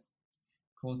stimulus and it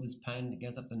causes pain and it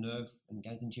goes up the nerve and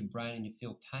goes into your brain and you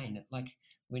feel pain.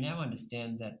 We now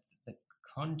understand that the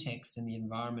context and the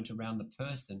environment around the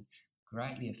person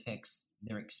greatly affects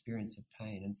their experience of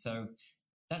pain. And so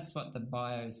that's what the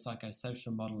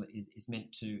biopsychosocial model is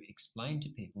meant to explain to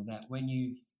people, that when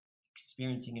you're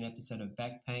experiencing an episode of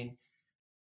back pain,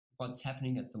 what's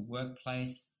happening at the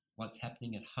workplace, what's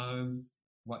happening at home,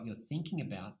 what you're thinking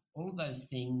about, all of those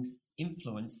things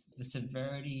influence the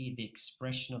severity, the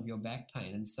expression of your back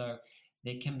pain. And so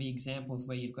there can be examples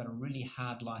where you've got a really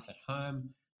hard life at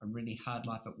home, a really hard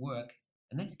life at work,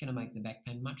 and that's going to make the back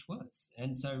pain much worse.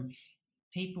 And so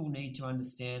people need to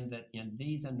understand that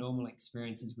these are normal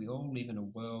experiences. We all live in a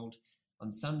world.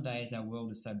 On some days, our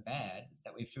world is so bad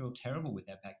that we feel terrible with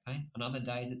our back pain. On other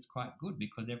days, it's quite good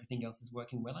because everything else is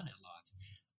working well in our lives.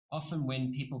 Often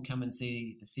when people come and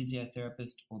see the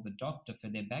physiotherapist or the doctor for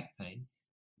their back pain,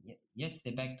 yes,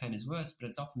 their back pain is worse, but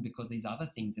it's often because these other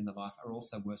things in their life are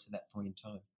also worse at that point in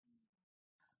time.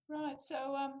 Right.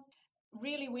 So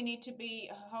really we need to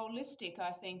be holistic,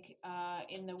 I think,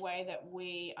 in the way that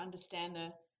we understand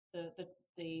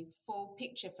the full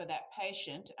picture for that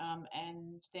patient,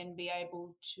 and then be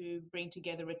able to bring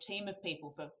together a team of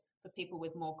people for people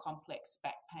with more complex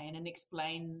back pain and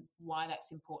explain why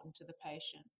that's important to the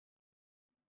patient.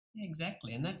 Yeah,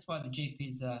 exactly. And that's why the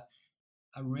GPs are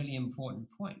a really important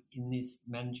point in this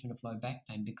management of low back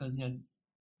pain, because,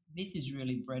 this is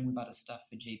really bread and butter stuff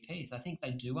for GPs. I think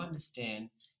they do understand,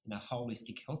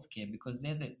 holistic healthcare because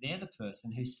they're the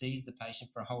person who sees the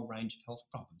patient for a whole range of health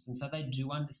problems. And so they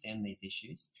do understand these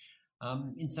issues.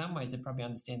 In some ways, they probably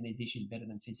understand these issues better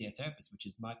than physiotherapists, which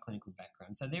is my clinical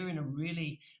background. So they're in a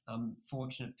really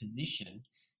fortunate position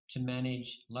to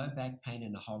manage low back pain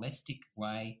in a holistic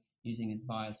way using this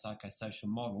biopsychosocial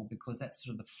model, because that's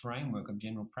sort of the framework of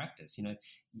general practice.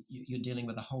 You're dealing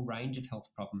with a whole range of health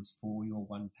problems for your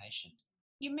one patient.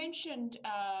 You mentioned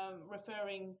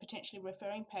potentially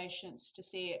referring patients to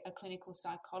see a clinical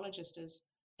psychologist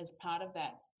as part of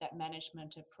that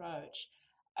management approach.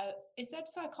 Is that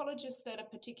psychologists that are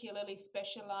particularly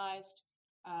specialised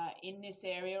in this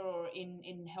area or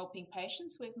in helping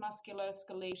patients with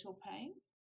musculoskeletal pain?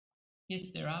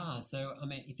 Yes, there are. So,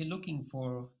 if you're looking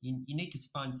for, you need to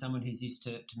find someone who's used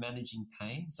to managing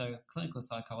pain. So clinical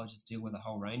psychologists deal with a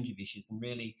whole range of issues, and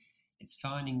really it's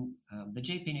finding, the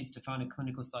GP needs to find a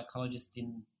clinical psychologist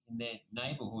in their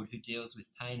neighbourhood who deals with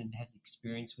pain and has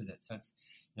experience with it. So it's,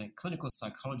 clinical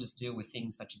psychologists deal with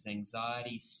things such as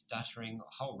anxiety, stuttering,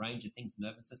 a whole range of things,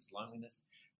 nervousness, loneliness.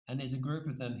 And there's a group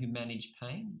of them who manage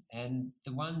pain, and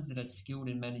the ones that are skilled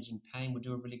in managing pain will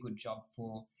do a really good job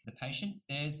for the patient.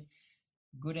 There's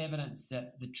good evidence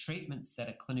that the treatments that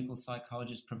a clinical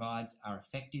psychologist provides are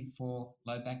effective for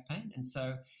low back pain. And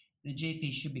so the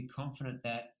GP should be confident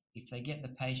that if they get the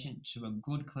patient to a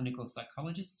good clinical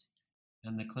psychologist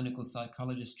and the clinical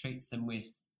psychologist treats them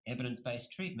with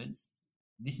evidence-based treatments,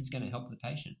 this is going to help the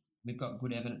patient. We've got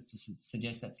good evidence to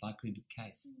suggest that's likely to be the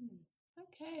case.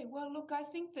 Okay, well, look, I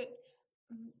think that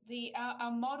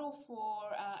our model for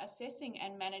assessing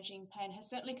and managing pain has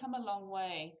certainly come a long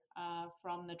way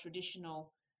from the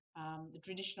traditional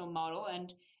model,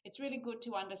 and it's really good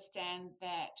to understand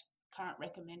that current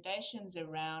recommendations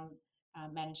around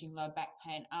managing low back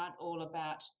pain aren't all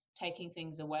about taking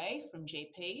things away from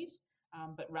GPs,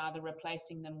 but rather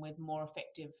replacing them with more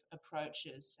effective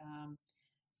approaches.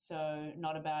 So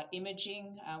not about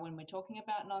imaging when we're talking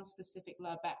about non-specific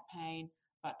low back pain,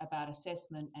 but about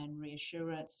assessment and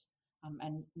reassurance,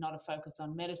 and not a focus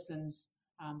on medicines,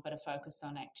 but a focus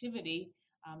on activity.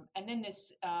 And then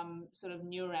this sort of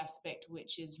newer aspect,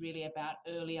 which is really about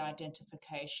early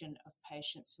identification of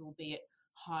patients who will be at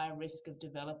higher risk of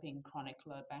developing chronic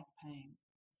low back pain.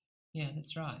 Yeah,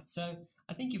 that's right. So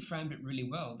I think you framed it really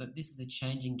well, that this is a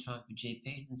changing time for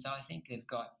GPs. And so I think they've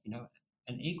got,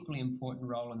 an equally important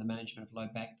role in the management of low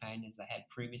back pain as they had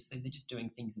previously. They're just doing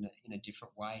things in a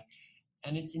different way.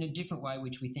 And it's in a different way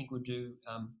which we think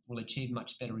will achieve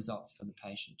much better results for the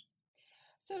patient.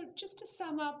 So just to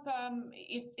sum up,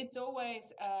 it's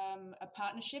always a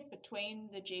partnership between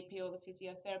the GP or the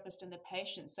physiotherapist and the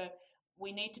patient. So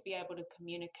we need to be able to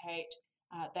communicate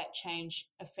that change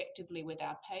effectively with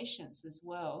our patients as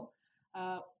well.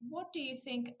 What do you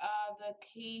think are the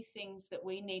key things that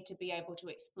we need to be able to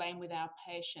explain with our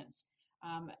patients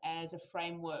as a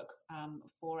framework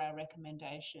for our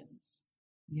recommendations?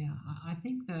 Yeah, I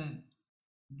think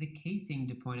the key thing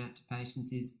to point out to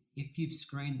patients is if you've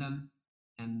screened them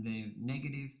and they're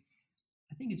negative,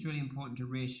 I think it's really important to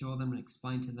reassure them and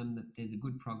explain to them that there's a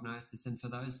good prognosis. And for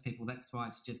those people, that's why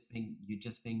you're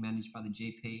just being managed by the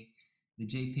GP. The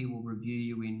GP will review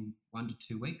you in 1 to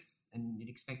 2 weeks, and you'd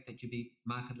expect that you'd be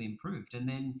markedly improved. And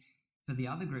then for the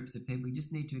other groups of people, you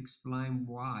just need to explain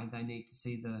why they need to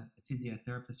see the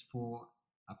physiotherapist for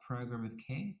a program of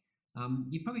care.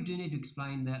 You probably do need to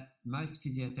explain that most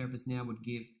physiotherapists now would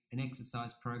give an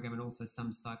exercise program and also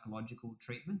some psychological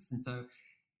treatments. And so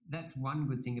that's one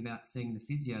good thing about seeing the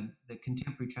physio. The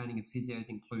contemporary training of physios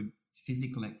include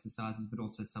physical exercises, but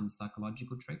also some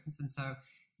psychological treatments. And so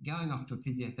going off to a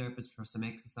physiotherapist for some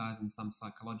exercise and some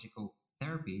psychological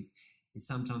therapies is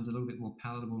sometimes a little bit more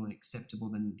palatable and acceptable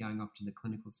than going off to the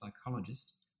clinical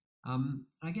psychologist.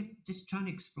 I guess just trying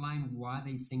to explain why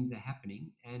these things are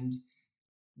happening and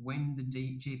when the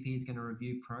GP is going to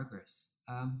review progress.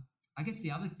 I guess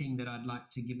the other thing that I'd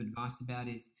like to give advice about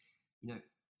is,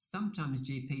 sometimes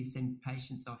GPs send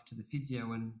patients off to the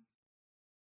physio and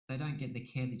they don't get the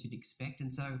care that you'd expect.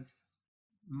 And so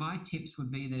my tips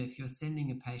would be that if you're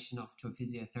sending a patient off to a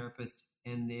physiotherapist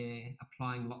and they're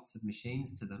applying lots of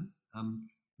machines to them,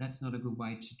 that's not a good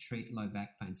way to treat low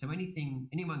back pain. So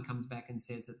anyone comes back and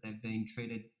says that they've been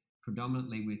treated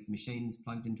predominantly with machines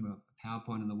plugged into a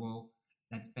PowerPoint on the wall,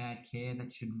 that's bad care.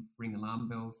 That should ring alarm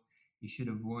bells. You should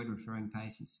avoid referring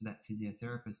patients to that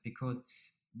physiotherapist because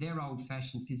they're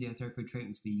old-fashioned physiotherapy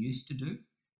treatments we used to do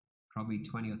probably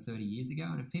 20 or 30 years ago.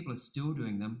 And if people are still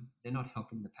doing them, they're not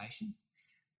helping the patients.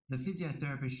 The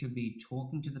physiotherapist should be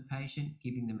talking to the patient,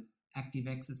 giving them active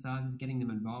exercises, getting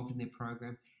them involved in their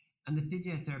program. And the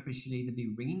physiotherapist should either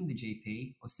be ringing the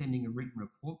GP or sending a written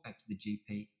report back to the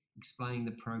GP explaining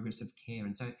the progress of care.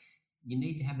 And so you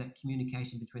need to have that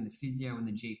communication between the physio and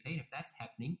the GP. And if that's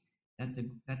happening, that's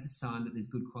a sign that there's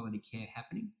good quality care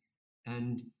happening.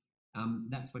 And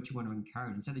that's what you want to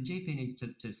encourage. And so the GP needs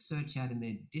to search out in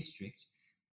their district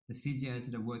the physios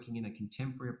that are working in a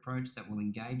contemporary approach that will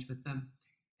engage with them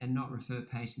and not refer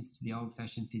patients to the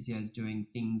old-fashioned physios doing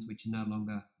things which are no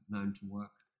longer known to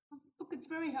work. Look, it's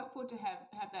very helpful to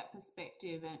have that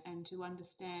perspective and to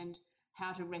understand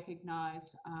how to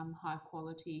recognise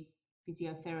high-quality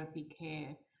physiotherapy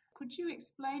care. Could you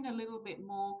explain a little bit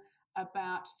more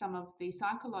about some of the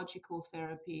psychological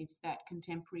therapies that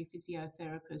contemporary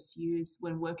physiotherapists use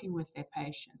when working with their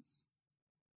patients?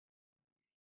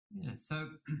 Yeah, so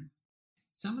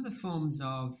some of the forms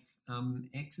of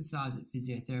exercise that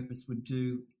physiotherapists would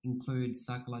do include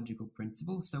psychological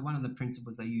principles. So one of the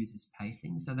principles they use is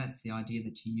pacing. So that's the idea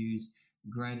that you use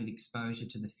graded exposure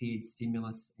to the feared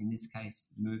stimulus, in this case,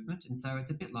 movement. And so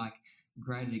it's a bit like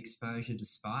graded exposure to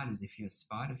spiders if you're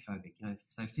spider phobic.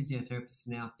 So physiotherapists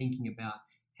are now thinking about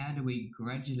how do we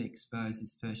gradually expose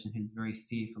this person who's very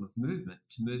fearful of movement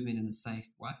to movement in a safe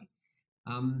way?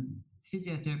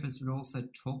 Physiotherapists would also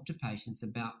talk to patients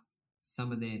about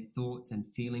some of their thoughts and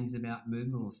feelings about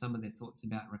movement or some of their thoughts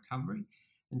about recovery.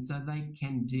 And so they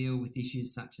can deal with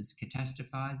issues such as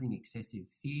catastrophizing, excessive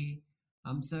fear.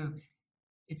 So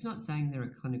it's not saying they're a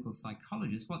clinical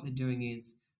psychologist. What they're doing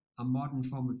is a modern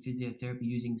form of physiotherapy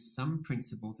using some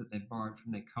principles that they've borrowed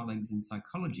from their colleagues in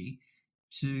psychology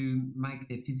to make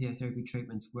their physiotherapy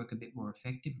treatments work a bit more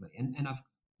effectively.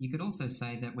 You could also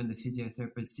say that when the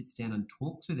physiotherapist sits down and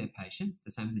talks with their patient,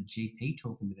 the same as a GP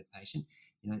talking with a patient,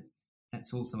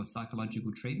 that's also a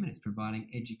psychological treatment. It's providing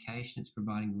education, it's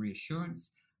providing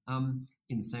reassurance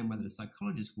in the same way that a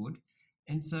psychologist would.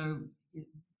 And so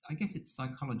I guess it's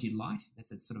psychology light.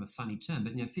 That's a sort of a funny term,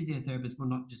 but physiotherapists will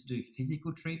not just do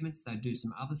physical treatments; they do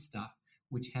some other stuff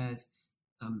which has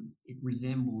it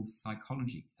resembles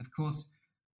psychology. Of course,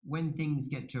 when things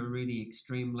get to a really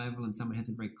extreme level and someone has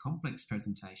a very complex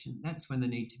presentation, that's when they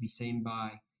need to be seen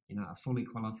by a fully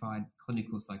qualified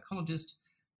clinical psychologist,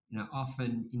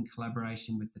 often in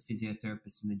collaboration with the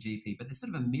physiotherapist and the GP. But there's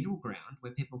sort of a middle ground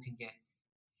where people can get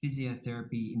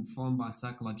physiotherapy informed by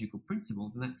psychological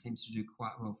principles, and that seems to do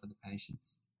quite well for the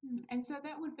patients. And so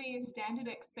that would be a standard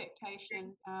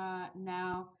expectation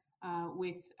now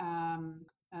with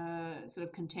sort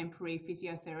of contemporary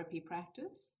physiotherapy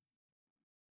practice?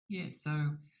 Yeah,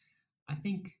 so I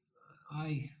think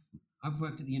I've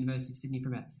worked at the University of Sydney for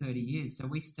about 30 years, so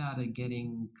we started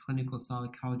getting clinical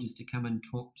psychologists to come and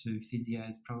talk to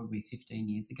physios probably 15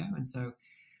 years ago, and so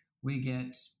we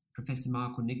get Professor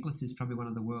Michael Nicholas, who's probably one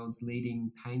of the world's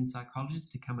leading pain psychologists,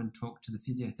 to come and talk to the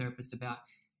physiotherapist about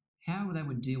how they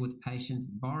would deal with patients,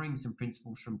 borrowing some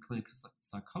principles from clinical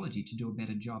psychology to do a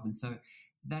better job. And so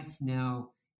that's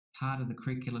now part of the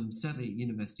curriculum, certainly at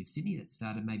University of Sydney, that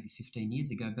started maybe 15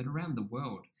 years ago, but around the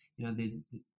world, there's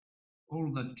all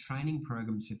the training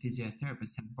programs for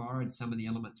physiotherapists have borrowed some of the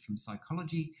elements from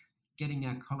psychology, getting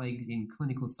our colleagues in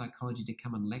clinical psychology to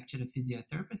come and lecture to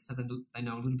physiotherapists so that they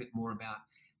know a little bit more about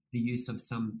the use of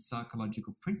some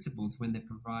psychological principles when they're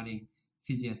providing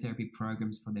physiotherapy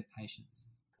programs for their patients.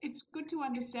 It's good to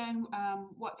understand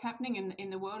what's happening in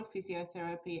the world of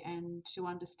physiotherapy and to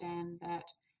understand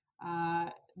that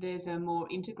there's a more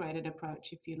integrated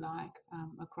approach, if you like,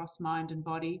 across mind and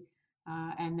body,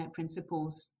 and that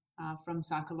principles from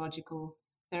psychological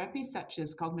therapies such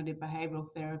as cognitive behavioural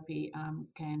therapy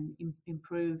can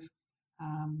improve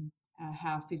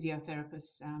how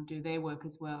physiotherapists do their work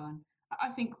as well. And I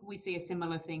think we see a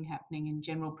similar thing happening in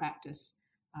general practice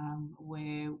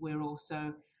where we're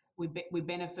also we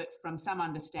benefit from some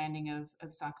understanding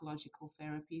of psychological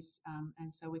therapies,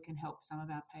 and so we can help some of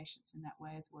our patients in that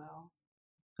way as well.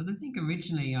 Because I think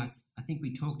originally I think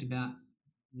we talked about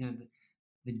the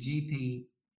GP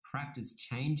practice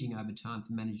changing over time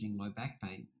for managing low back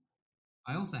pain.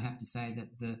 I also have to say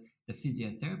that the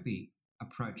physiotherapy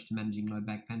approach to managing low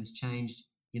back pain has changed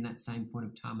in that same point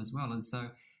of time as well. And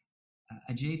so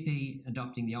a GP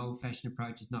adopting the old-fashioned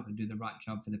approach is not going to do the right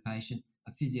job for the patient.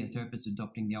 A physiotherapist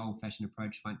adopting the old-fashioned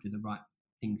approach won't do the right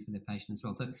thing for the patient as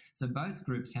well. So both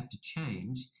groups have to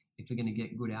change if we're going to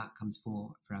get good outcomes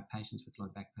for our patients with low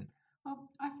back pain. Well,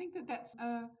 I think that's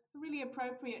a really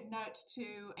appropriate note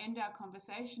to end our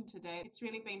conversation today. It's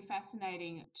really been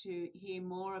fascinating to hear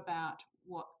more about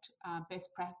what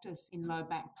best practice in low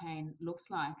back pain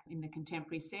looks like in the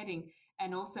contemporary setting,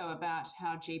 and also about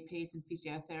how GPs and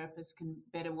physiotherapists can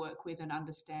better work with and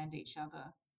understand each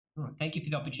other. All right. Thank you for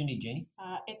the opportunity, Jenny.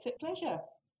 It's a pleasure.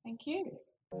 Thank you.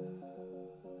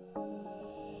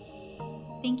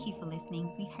 Thank you for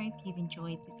listening. We hope you've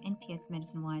enjoyed this NPS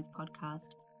Medicine Wise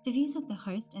podcast. The views of the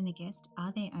host and the guest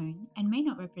are their own and may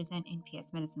not represent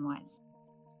NPS Medicine Wise.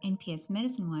 NPS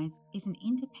Medicine Wise is an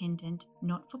independent,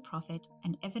 not-for-profit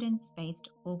and evidence-based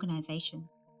organisation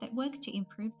that works to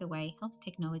improve the way health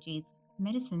technologies,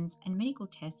 medicines and medical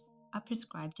tests are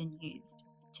prescribed and used.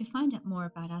 To find out more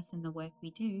about us and the work we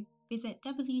do, visit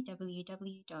www.nps.org.au.